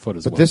broken foot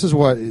as well. But this is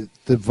what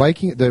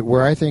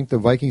where I think the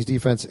Vikings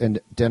defense and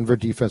Denver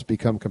defense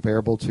become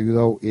comparable to,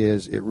 though,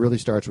 is it really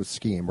starts with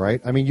scheme,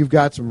 right? I mean, you've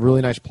got some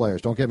really nice nice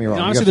players. Don't get me wrong.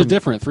 And honestly, they're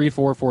different,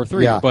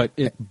 3-4-4-3.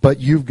 Yeah,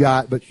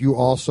 but you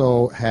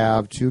also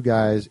have two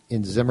guys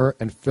in Zimmer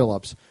and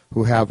Phillips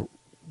who have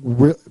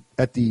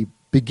at the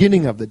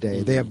beginning of the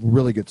day, they have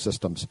really good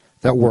systems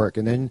that work.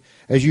 And then,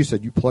 as you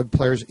said, you plug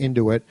players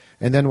into it.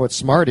 And then what's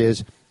smart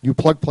is you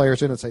plug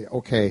players in and say,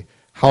 okay,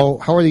 how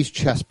are these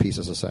chess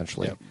pieces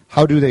essentially? Yep.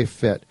 How do they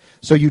fit?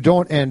 So you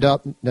don't end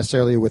up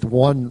necessarily with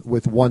one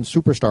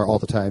superstar all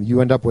the time.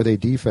 You end up with a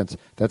defense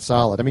that's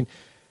solid. I mean,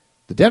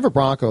 the Denver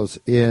Broncos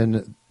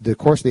in the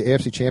course of the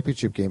AFC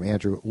Championship game,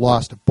 Andrew,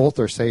 lost both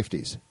their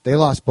safeties. They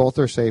lost both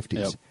their safeties,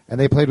 Yep. and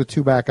they played with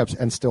two backups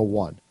and still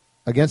won.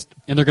 And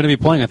they're going to be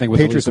playing, I think,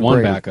 with Patriots at least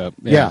one Brady. backup.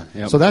 Yeah.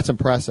 Yep. So that's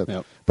impressive.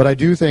 Yep. But I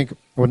do think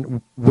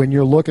when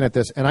you're looking at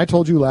this, and I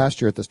told you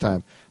last year at this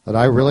time that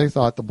I really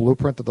thought the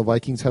blueprint that the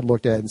Vikings had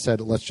looked at and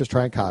said, let's just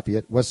try and copy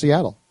it, was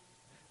Seattle.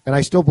 And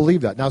I still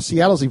believe that. Now,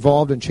 Seattle's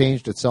evolved and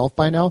changed itself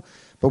by now,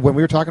 but when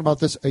we were talking about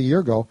this a year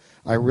ago,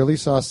 I really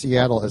saw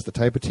Seattle as the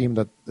type of team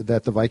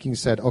that the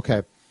Vikings said,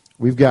 okay,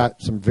 we've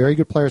got some very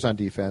good players on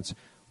defense.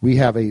 We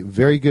have a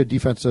very good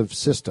defensive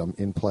system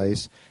in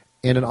place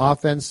and an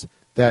offense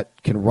that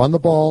can run the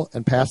ball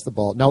and pass the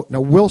ball. Now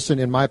Wilson,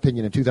 in my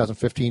opinion, in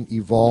 2015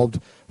 evolved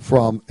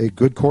from a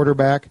good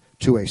quarterback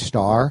to a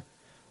star.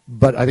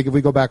 But I think if we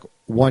go back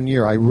 1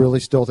 year, I really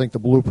still think the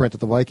blueprint that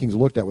the Vikings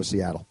looked at was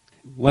Seattle.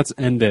 Let's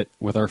end it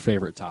with our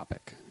favorite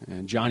topic.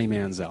 And Johnny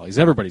Manziel. He's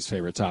everybody's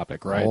favorite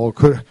topic, right? Oh,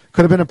 could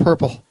have been in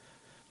purple.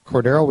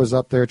 Cordero was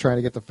up there trying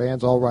to get the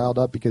fans all riled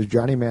up because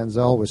Johnny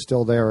Manziel was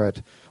still there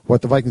at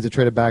what the Vikings had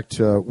traded back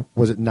to,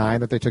 was it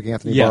 9 that they took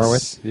Anthony Barr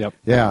with? Yep.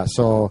 Yeah,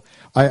 so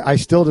I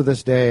still to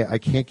this day, I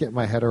can't get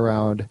my head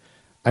around.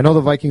 I know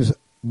the Vikings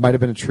might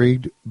have been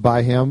intrigued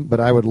by him, but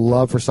I would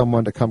love for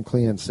someone to come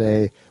clean and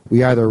say,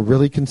 we either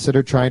really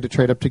considered trying to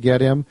trade up to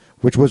get him,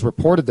 which was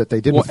reported that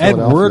they did with Ed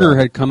Philadelphia. Werder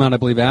had come out, I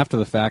believe, after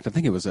the fact. I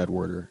think it was Ed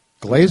Werder.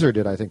 Glazer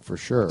did, I think, for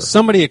sure.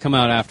 Somebody had come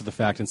out after the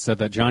fact and said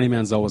that Johnny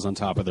Manziel was on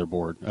top of their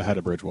board ahead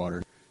of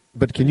Bridgewater.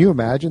 But can you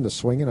imagine the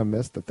swing and a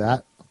miss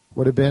that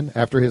would have been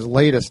after his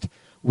latest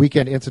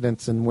weekend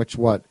incidents in which,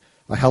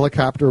 a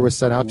helicopter was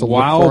sent out to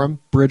look for him?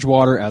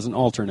 Bridgewater, as an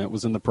alternate,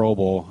 was in the Pro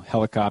Bowl,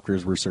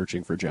 helicopters were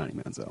searching for Johnny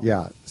Manziel.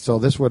 Yeah, so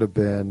this would have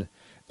been,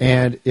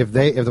 and if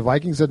the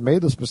Vikings had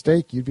made this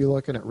mistake, you'd be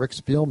looking at Rick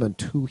Spielman,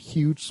 2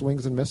 huge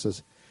swings and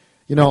misses.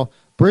 You know,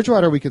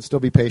 Bridgewater we could still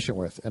be patient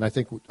with, and I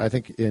think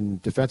in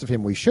defense of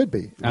him we should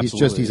be.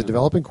 Absolutely, He's a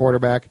developing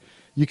quarterback.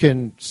 You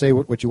can say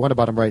what you want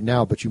about him right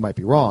now, but you might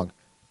be wrong,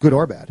 good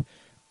or bad.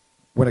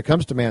 When it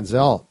comes to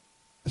Manziel,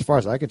 as far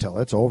as I can tell,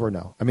 it's over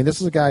now. I mean, this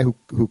is a guy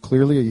who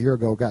clearly a year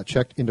ago got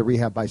checked into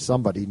rehab by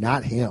somebody,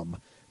 not him.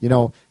 You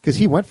know, because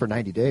he went for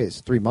 90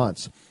 days, 3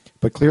 months,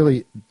 but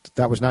clearly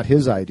that was not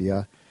his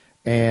idea.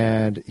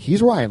 And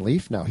he's Ryan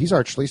Leaf now. He's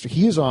Arch Schleister.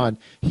 He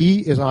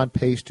is on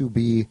pace to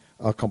be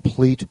a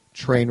complete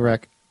train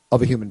wreck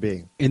of a human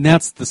being. And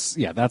that's the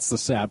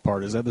sad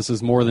part, is that this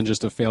is more than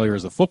just a failure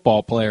as a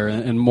football player,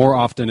 and more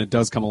often it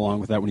does come along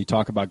with that when you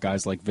talk about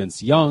guys like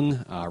Vince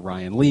Young,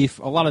 Ryan Leaf.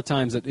 A lot of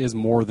times it is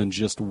more than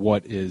just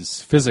what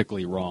is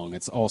physically wrong.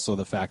 It's also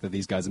the fact that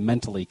these guys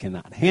mentally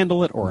cannot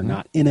handle it or are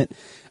not in it,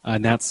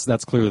 and that's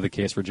clearly the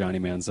case for Johnny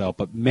Manziel.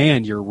 But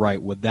man, you're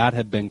right. Would that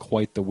have been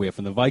quite the whiff?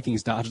 And the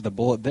Vikings dodged the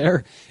bullet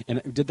there.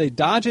 And did they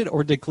dodge it,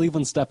 or did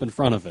Cleveland step in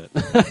front of it?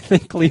 I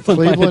think Cleveland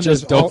might have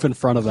just dove in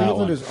front of that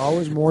one. Cleveland is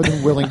always more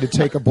than willing to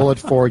take a bullet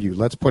for you.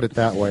 Let's put it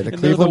that way. The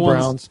Cleveland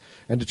Browns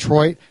and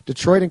Detroit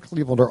and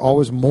Cleveland are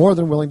always more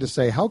than willing to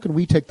say, how can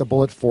we take the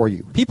bullet for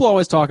you? People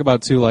always talk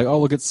about, too, like, oh,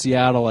 look at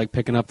Seattle, like,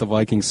 picking up the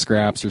Vikings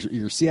scraps,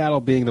 or Seattle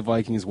being the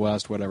Vikings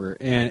West, whatever.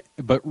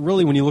 But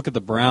really, when you look at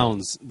the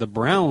Browns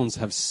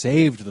have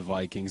saved the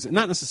Vikings.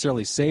 Not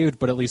necessarily saved,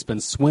 but at least been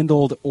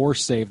swindled or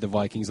saved the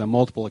Vikings on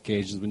multiple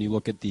occasions. When you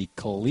look at the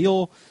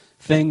Khalil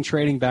thing,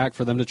 trading back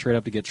for them to trade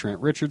up to get Trent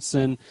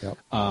Richardson,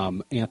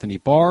 Anthony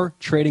Barr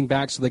trading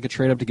back so they could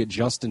trade up to get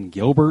Justin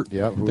Gilbert,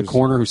 the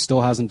corner who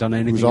still hasn't done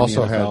anything. Who's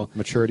also in the NFL. had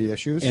maturity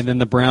issues. And then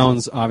the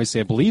Browns,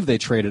 obviously, I believe they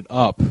traded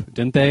up,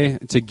 didn't they,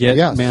 to get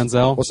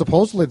Manziel? Well,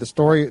 supposedly the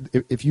story,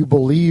 if you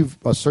believe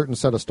a certain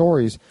set of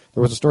stories,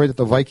 there was a story that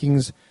the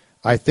Vikings,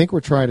 I think, were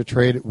trying to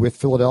trade with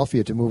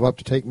Philadelphia to move up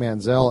to take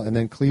Manziel, and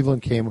then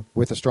Cleveland came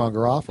with a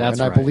stronger offer.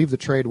 That's I right. believe the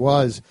trade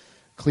was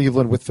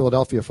Cleveland with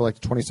Philadelphia for like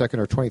the 22nd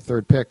or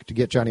 23rd pick to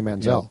get Johnny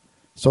Manziel. Yep.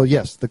 So,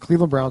 yes, the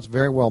Cleveland Browns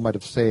very well might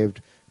have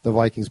saved the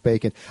Vikings'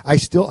 bacon. I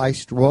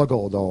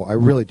struggle, though. I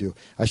really do.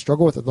 I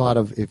struggle with the thought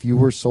of if you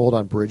were sold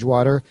on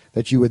Bridgewater,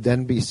 that you would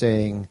then be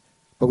saying,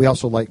 but we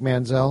also like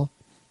Manziel.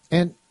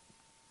 And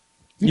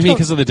you mean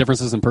because of the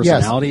differences in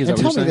personality? Yes. Is and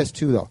that what tell you're saying? me this,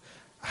 too, though.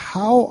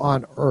 How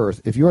on earth,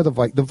 if you're the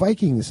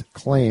Vikings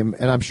claim,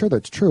 and I'm sure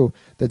that's true,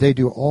 that they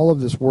do all of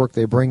this work,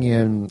 they bring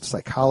in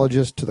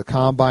psychologists to the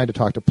combine to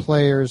talk to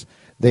players,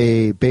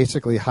 they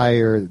basically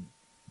hire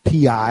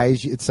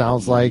PIs, it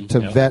sounds like, to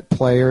vet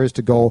players,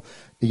 to go,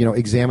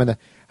 examine them.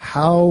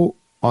 How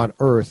on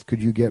earth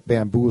could you get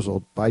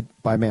bamboozled by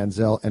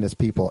Manziel and his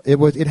people?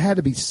 It had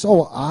to be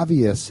so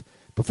obvious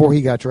before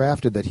he got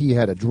drafted that he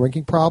had a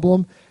drinking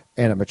problem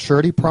and a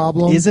maturity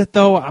problem. Is it,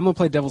 though? I'm going to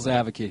play devil's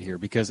advocate here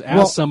because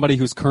as somebody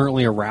who's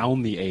currently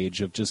around the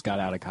age of just got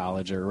out of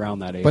college or around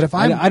that age, but if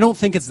I don't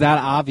think it's that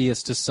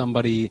obvious to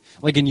somebody,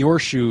 like in your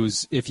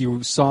shoes, if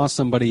you saw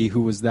somebody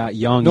who was that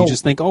young, you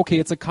just think, okay,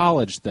 it's a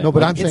college thing. No,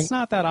 but like, I'm saying it's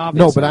not that obvious.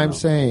 No, but I'm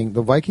saying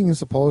the Vikings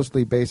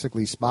supposedly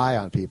basically spy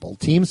on people.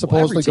 Teams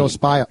supposedly go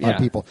spy on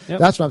people. Yep.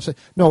 That's what I'm saying.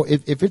 No,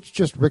 if it's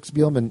just Rick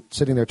Spielman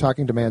sitting there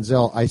talking to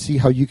Manziel, I see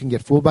how you can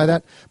get fooled by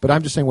that. But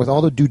I'm just saying with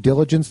all the due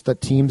diligence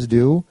that teams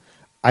do,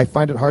 I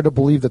find it hard to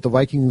believe that the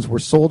Vikings were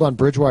sold on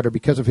Bridgewater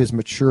because of his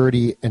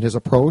maturity and his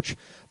approach,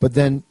 but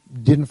then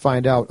didn't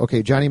find out,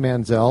 okay, Johnny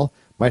Manziel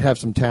might have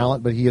some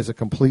talent, but he is a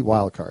complete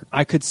wild card.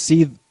 I could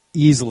see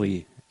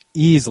easily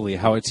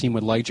how a team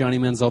would like Johnny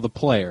Manziel, the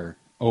player,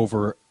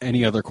 over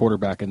any other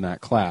quarterback in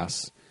that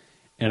class,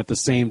 and at the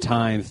same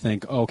time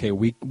think, okay,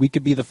 we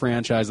could be the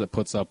franchise that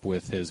puts up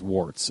with his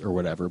warts or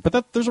whatever.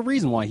 But there's a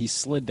reason why he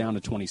slid down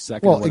to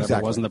 22nd or whatever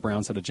it was, and the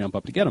Browns had to jump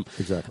up to get him.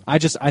 Exactly.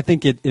 I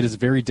think it is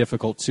very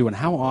difficult, too. And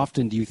how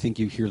often do you think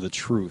you hear the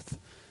truth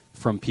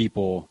from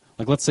people?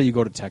 Like, let's say you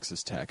go to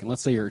Texas Tech, and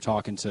let's say you're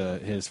talking to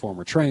his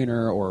former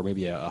trainer or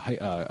maybe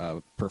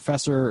a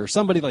professor or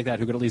somebody like that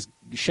who could at least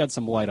shed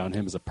some light on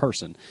him as a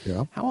person.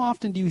 Yeah. How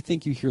often do you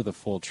think you hear the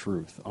full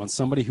truth on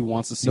somebody who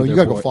wants to see No, their you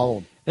got to boy? go follow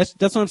him. That's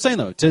what I'm saying,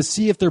 though, to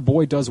see if their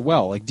boy does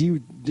well. Like,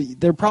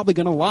 they're probably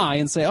going to lie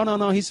and say, oh,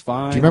 no, he's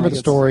fine. Do you remember like, the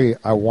story?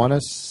 I want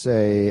to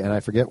say, and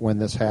I forget when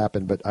this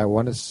happened, but I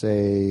want to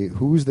say,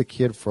 who's the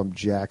kid from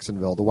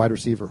Jacksonville, the wide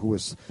receiver who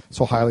was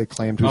so highly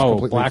acclaimed, who's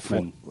completely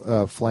Blackman.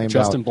 flamed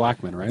Justin out.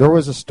 Blackman, right? There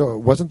was a story.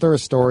 Wasn't there a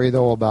story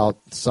though about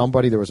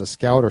somebody? There was a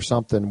scout or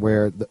something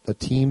where the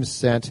team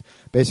sent.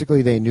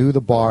 Basically, they knew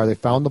the bar. They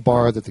found the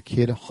bar that the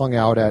kid hung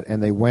out at,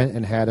 and they went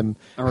and had him.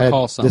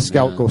 The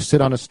scout go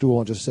sit on a stool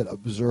and just said,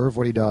 "Observe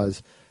what he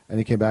does." And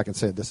he came back and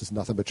said, "This is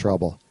nothing but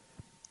trouble."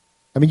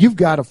 I mean, you've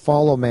got to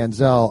follow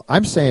Manziel.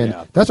 I'm saying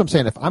that's what I'm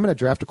saying. If I'm going to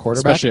draft a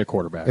quarterback, especially a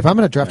quarterback, if I'm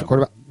going to draft a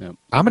quarterback,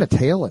 I'm going to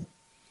tail him.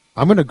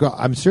 I'm going to go.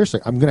 I'm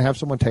seriously. I'm going to have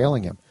someone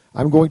tailing him.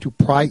 I'm going to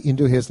pry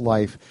into his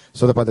life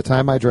so that by the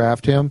time I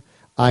draft him,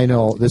 I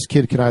know this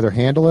kid can either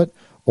handle it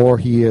or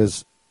he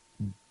is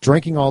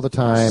drinking all the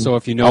time. So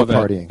if you know that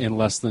partying. In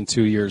less than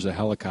 2 years, a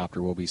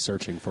helicopter will be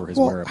searching for his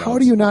whereabouts. How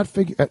do you not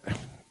figure?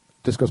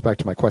 This goes back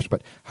to my question,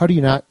 but how do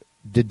you not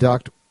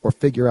deduct or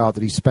figure out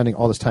that he's spending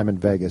all this time in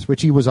Vegas,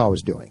 which he was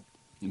always doing?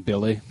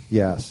 Billy?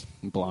 Yes.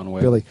 Blonway.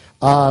 Billy.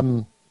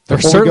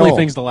 There's certainly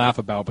things to laugh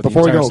about, but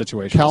before the entire we go,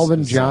 situation Calvin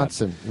is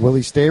Johnson, will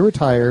he stay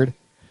retired?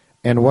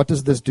 And what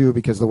does this do?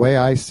 Because the way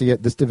I see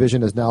it, this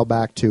division is now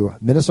back to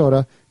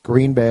Minnesota,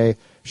 Green Bay,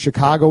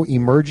 Chicago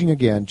emerging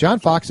again. John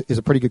Fox is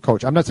a pretty good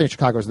coach. I'm not saying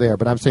Chicago's there,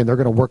 but I'm saying they're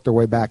going to work their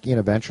way back in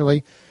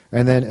eventually.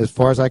 And then, as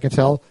far as I can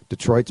tell,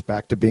 Detroit's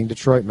back to being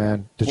Detroit,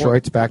 man.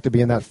 Detroit's back to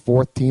being that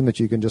fourth team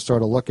that you can just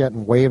sort of look at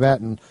and wave at,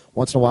 and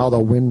once in a while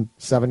they'll win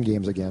 7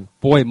 games again.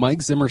 Boy,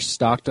 Mike Zimmer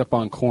stocked up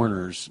on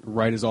corners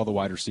right as all the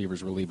wide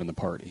receivers were leaving the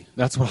party.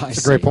 That's what I see.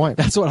 That's a great point.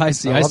 That's what I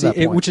see. I love that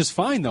point. Which is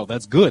fine, though.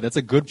 That's good. That's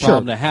a good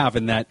problem to have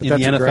in that in the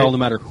NFL, no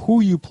matter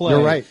who you play.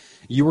 You're right.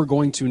 You are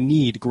going to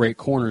need great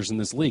corners in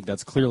this league.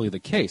 That's clearly the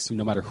case,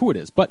 no matter who it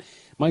is. But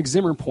Mike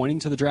Zimmer, pointing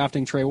to the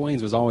drafting Trey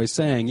Waynes, was always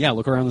saying, yeah,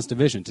 look around this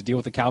division to deal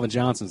with the Calvin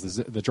Johnsons,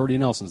 the Jordy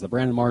Nelsons, the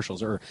Brandon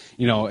Marshalls, or,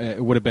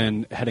 it would have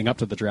been heading up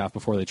to the draft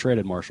before they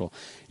traded Marshall.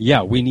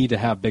 Yeah, we need to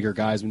have bigger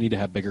guys. We need to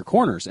have bigger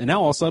corners. And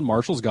now all of a sudden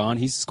Marshall's gone.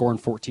 He's scoring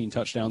 14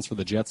 touchdowns for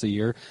the Jets a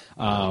year.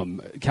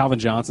 Calvin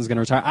Johnson's going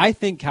to retire. I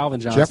think Calvin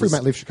Johnson. Jeffrey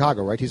might leave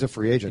Chicago, right? He's a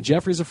free agent.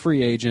 Jeffrey's a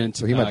free agent.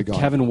 So he might be gone.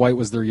 Kevin White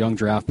was their young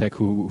draft pick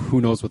who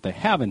knows what they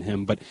have in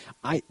him. But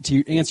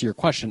to answer your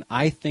question,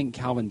 I think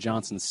Calvin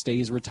Johnson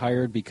stays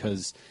retired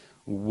because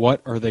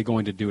what are they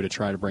going to do to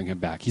try to bring him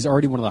back? He's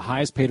already one of the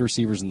highest paid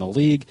receivers in the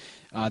league.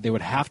 They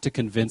would have to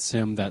convince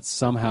him that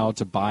somehow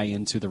to buy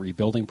into the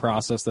rebuilding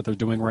process that they're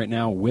doing right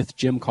now with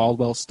Jim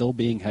Caldwell still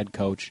being head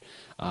coach,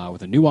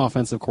 with a new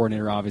offensive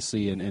coordinator,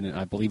 obviously, and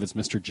I believe it's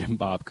Mr. Jim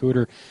Bob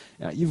Cooter.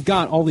 You've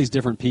got all these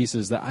different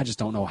pieces that I just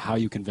don't know how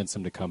you convince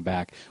him to come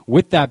back.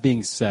 With that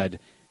being said,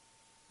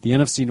 the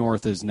NFC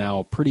North is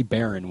now pretty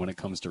barren when it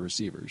comes to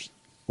receivers.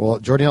 Well,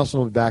 Jordy Nelson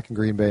will be back in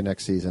Green Bay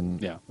next season,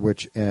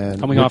 which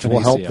will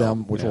help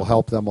them. Which will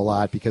help them a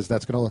lot because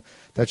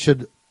that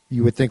should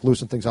you would think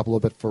loosen things up a little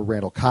bit for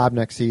Randall Cobb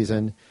next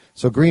season.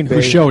 So Green Bay,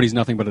 who showed he's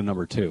nothing but a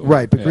number 2,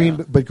 right?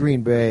 But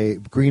Green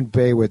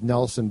Bay with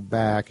Nelson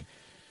back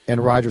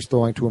and Rodgers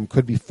throwing to him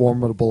could be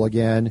formidable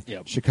again.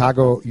 Yep.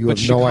 Chicago, have no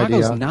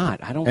Chicago's idea.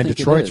 Not. I don't and think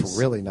Detroit's it is.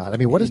 really not. I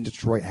mean, what does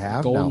Detroit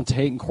have Golden now?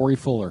 Tate and Corey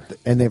Fuller,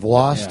 and they've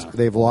lost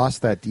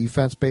that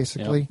defense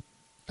basically. Yep.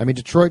 I mean,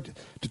 Detroit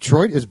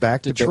is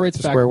back to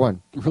square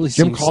one. Really,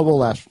 Jim Caldwell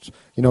lasts.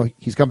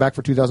 He's come back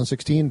for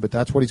 2016, but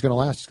that's what he's going to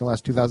last. He's going to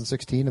last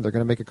 2016, and they're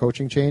going to make a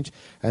coaching change.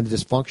 And the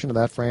dysfunction of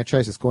that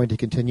franchise is going to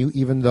continue,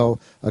 even though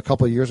a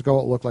couple of years ago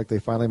it looked like they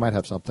finally might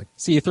have something.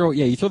 See, you throw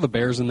the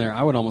Bears in there.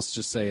 I would almost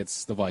just say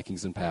it's the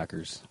Vikings and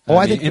Packers.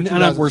 I think,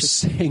 and we're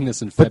saying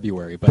this in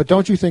February, but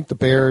don't you think the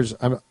Bears?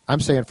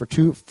 I'm saying for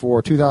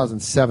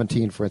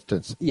 2017, for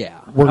instance. Yeah,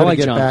 we're going to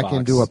get John back Fox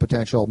into a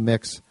potential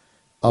mix.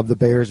 of the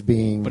Bears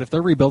being. But if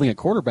they're rebuilding at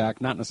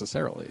quarterback, not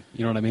necessarily.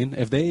 You know what I mean?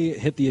 If they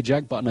hit the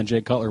eject button on Jay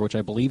Cutler, which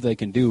I believe they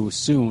can do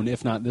soon,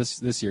 if not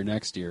this year,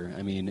 next year,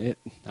 I mean,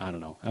 I don't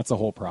know. That's a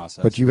whole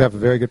process. But you have a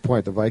very good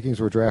point. The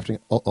Vikings were drafting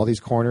all these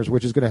corners,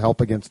 which is going to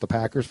help against the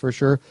Packers for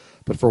sure.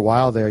 But for a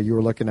while there, you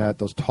were looking at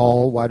those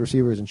tall wide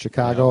receivers in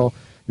Chicago. Yeah.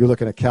 You were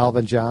looking at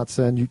Calvin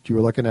Johnson. You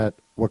were looking at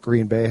what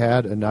Green Bay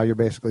had, and now you're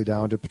basically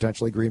down to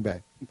potentially Green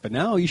Bay. But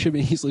now you should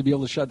easily be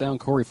able to shut down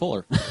Corey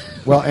Fuller.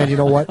 Well, and you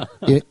know what?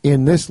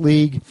 In this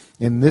league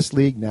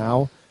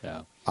now,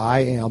 yeah. I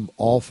am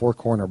all for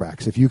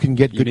cornerbacks. If you can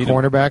get good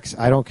cornerbacks,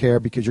 I don't care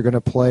because you're going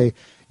to play.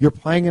 You're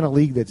playing in a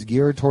league that's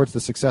geared towards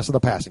the success of the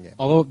passing game.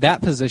 Although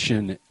that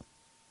position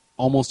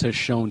almost has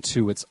shown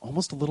too, it's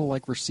almost a little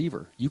like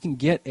receiver. You can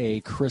get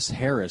a Chris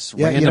Harris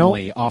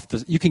randomly off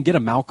the. You can get a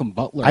Malcolm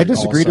Butler. I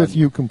disagreed with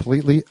you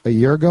completely a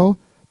year ago,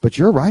 but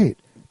you're right.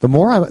 The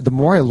more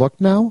I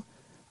look now,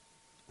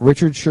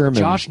 Richard Sherman,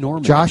 Josh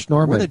Norman.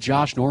 Where did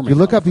Josh Norman? You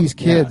look up these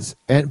kids,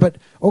 but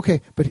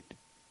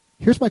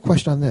here's my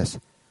question on this.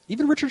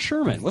 Even Richard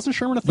Sherman, wasn't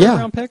Sherman a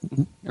third-round pick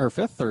or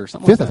fifth or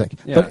something? Fifth, like that? I think.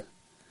 Yeah.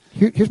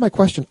 But here's my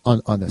question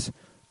on this: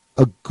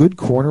 a good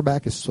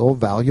cornerback is so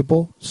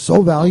valuable.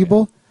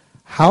 Yeah.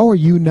 How are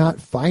you not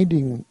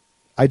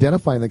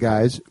identifying the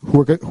guys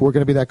who are going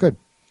to be that good?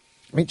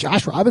 I mean,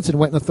 Josh Robinson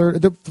went in the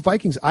third. The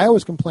Vikings. I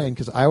always complained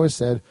because I always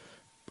said.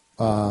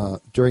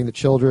 During the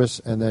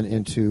Childress and then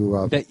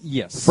into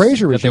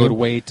Frazier regime, they would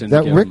wait and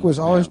Rick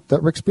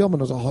Spielman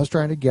was always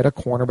trying to get a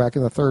cornerback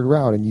in the third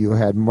round, and you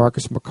had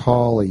Marcus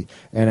McCauley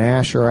and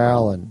Asher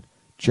Allen,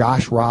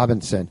 Josh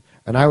Robinson,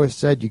 and I always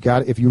said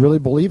if you really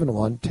believe in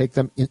one, take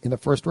them in the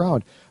first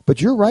round. But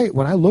you're right.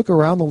 When I look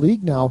around the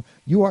league now,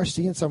 you are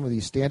seeing some of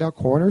these standout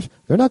corners.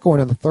 They're not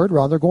going in the third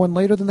round; they're going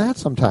later than that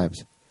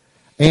sometimes.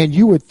 And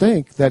you would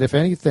think that if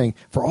anything,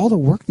 for all the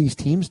work these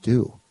teams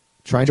do.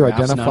 Trying to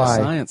identify. Not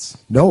a science.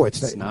 No,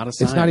 it's not a science.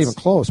 It's not even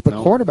close. But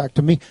quarterback,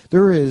 to me,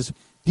 there is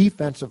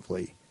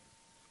defensively,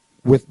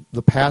 with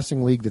the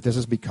passing league that this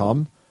has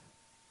become,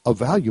 a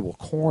valuable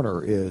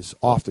corner is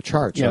off the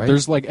charts. Yeah, right?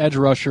 There's like edge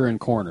rusher and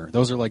corner.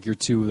 Those are like your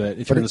two that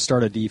if you're going to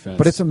start a defense.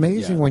 But it's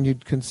amazing when you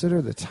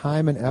consider the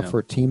time and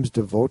effort teams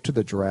devote to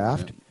the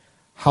draft,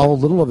 how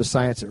little of a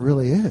science it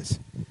really is.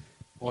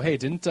 Well, hey,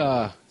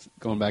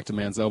 going back to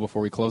Manziel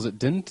before we close it,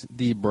 didn't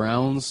the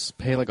Browns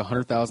pay like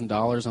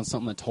 $100,000 on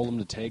something that told them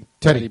to take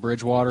Teddy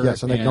Bridgewater?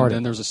 Yes, and they ignored it.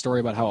 Then there's a story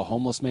about how a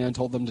homeless man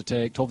told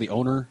the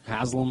owner,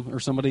 Haslam or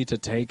somebody, to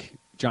take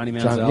Johnny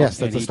Manziel. Yes,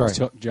 that's the story. He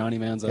took Johnny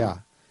Manziel. Yeah,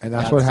 and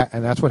that's what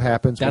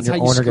happens when your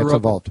owner gets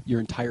involved.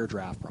 Your entire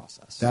draft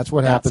process. That's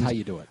what happens. That's how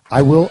you do it.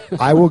 I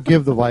will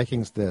give the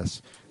Vikings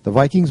this. The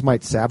Vikings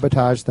might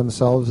sabotage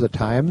themselves at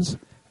times,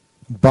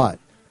 but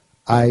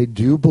I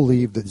do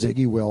believe that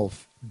Ziggy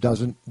Wilf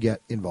doesn't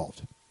get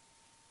involved.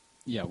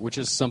 Yeah, which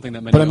is something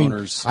that many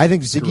owners. I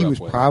think Ziggy was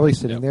probably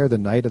sitting there the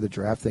night of the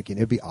draft thinking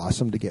it'd be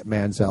awesome to get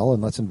Manziel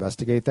and let's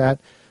investigate that.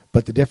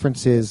 But the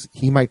difference is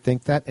he might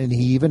think that, and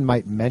he even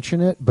might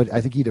mention it, but I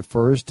think he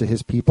defers to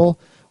his people,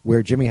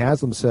 where Jimmy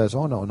Haslam says,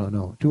 "Oh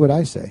no, do what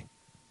I say.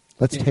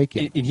 Let's take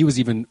it." And he was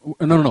even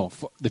no.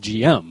 The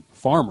GM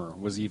Farmer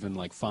was even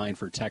like fined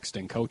for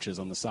texting coaches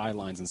on the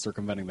sidelines and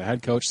circumventing the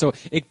head coach. So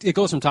it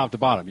goes from top to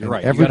bottom. You're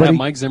right. You got to have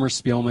Mike Zimmer,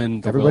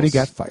 Spielman. Everybody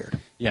got fired.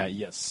 Yeah.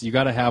 Yes. You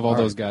got to have all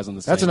those guys on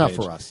the same page. That's enough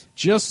for us.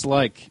 Just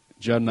like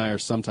Judd and I are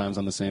sometimes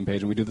on the same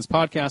page when we do this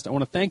podcast. I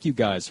want to thank you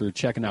guys for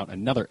checking out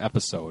another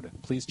episode.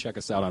 Please check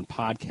us out on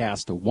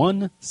Podcast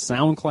One,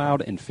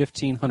 SoundCloud, and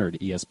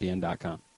 1500ESPN.com.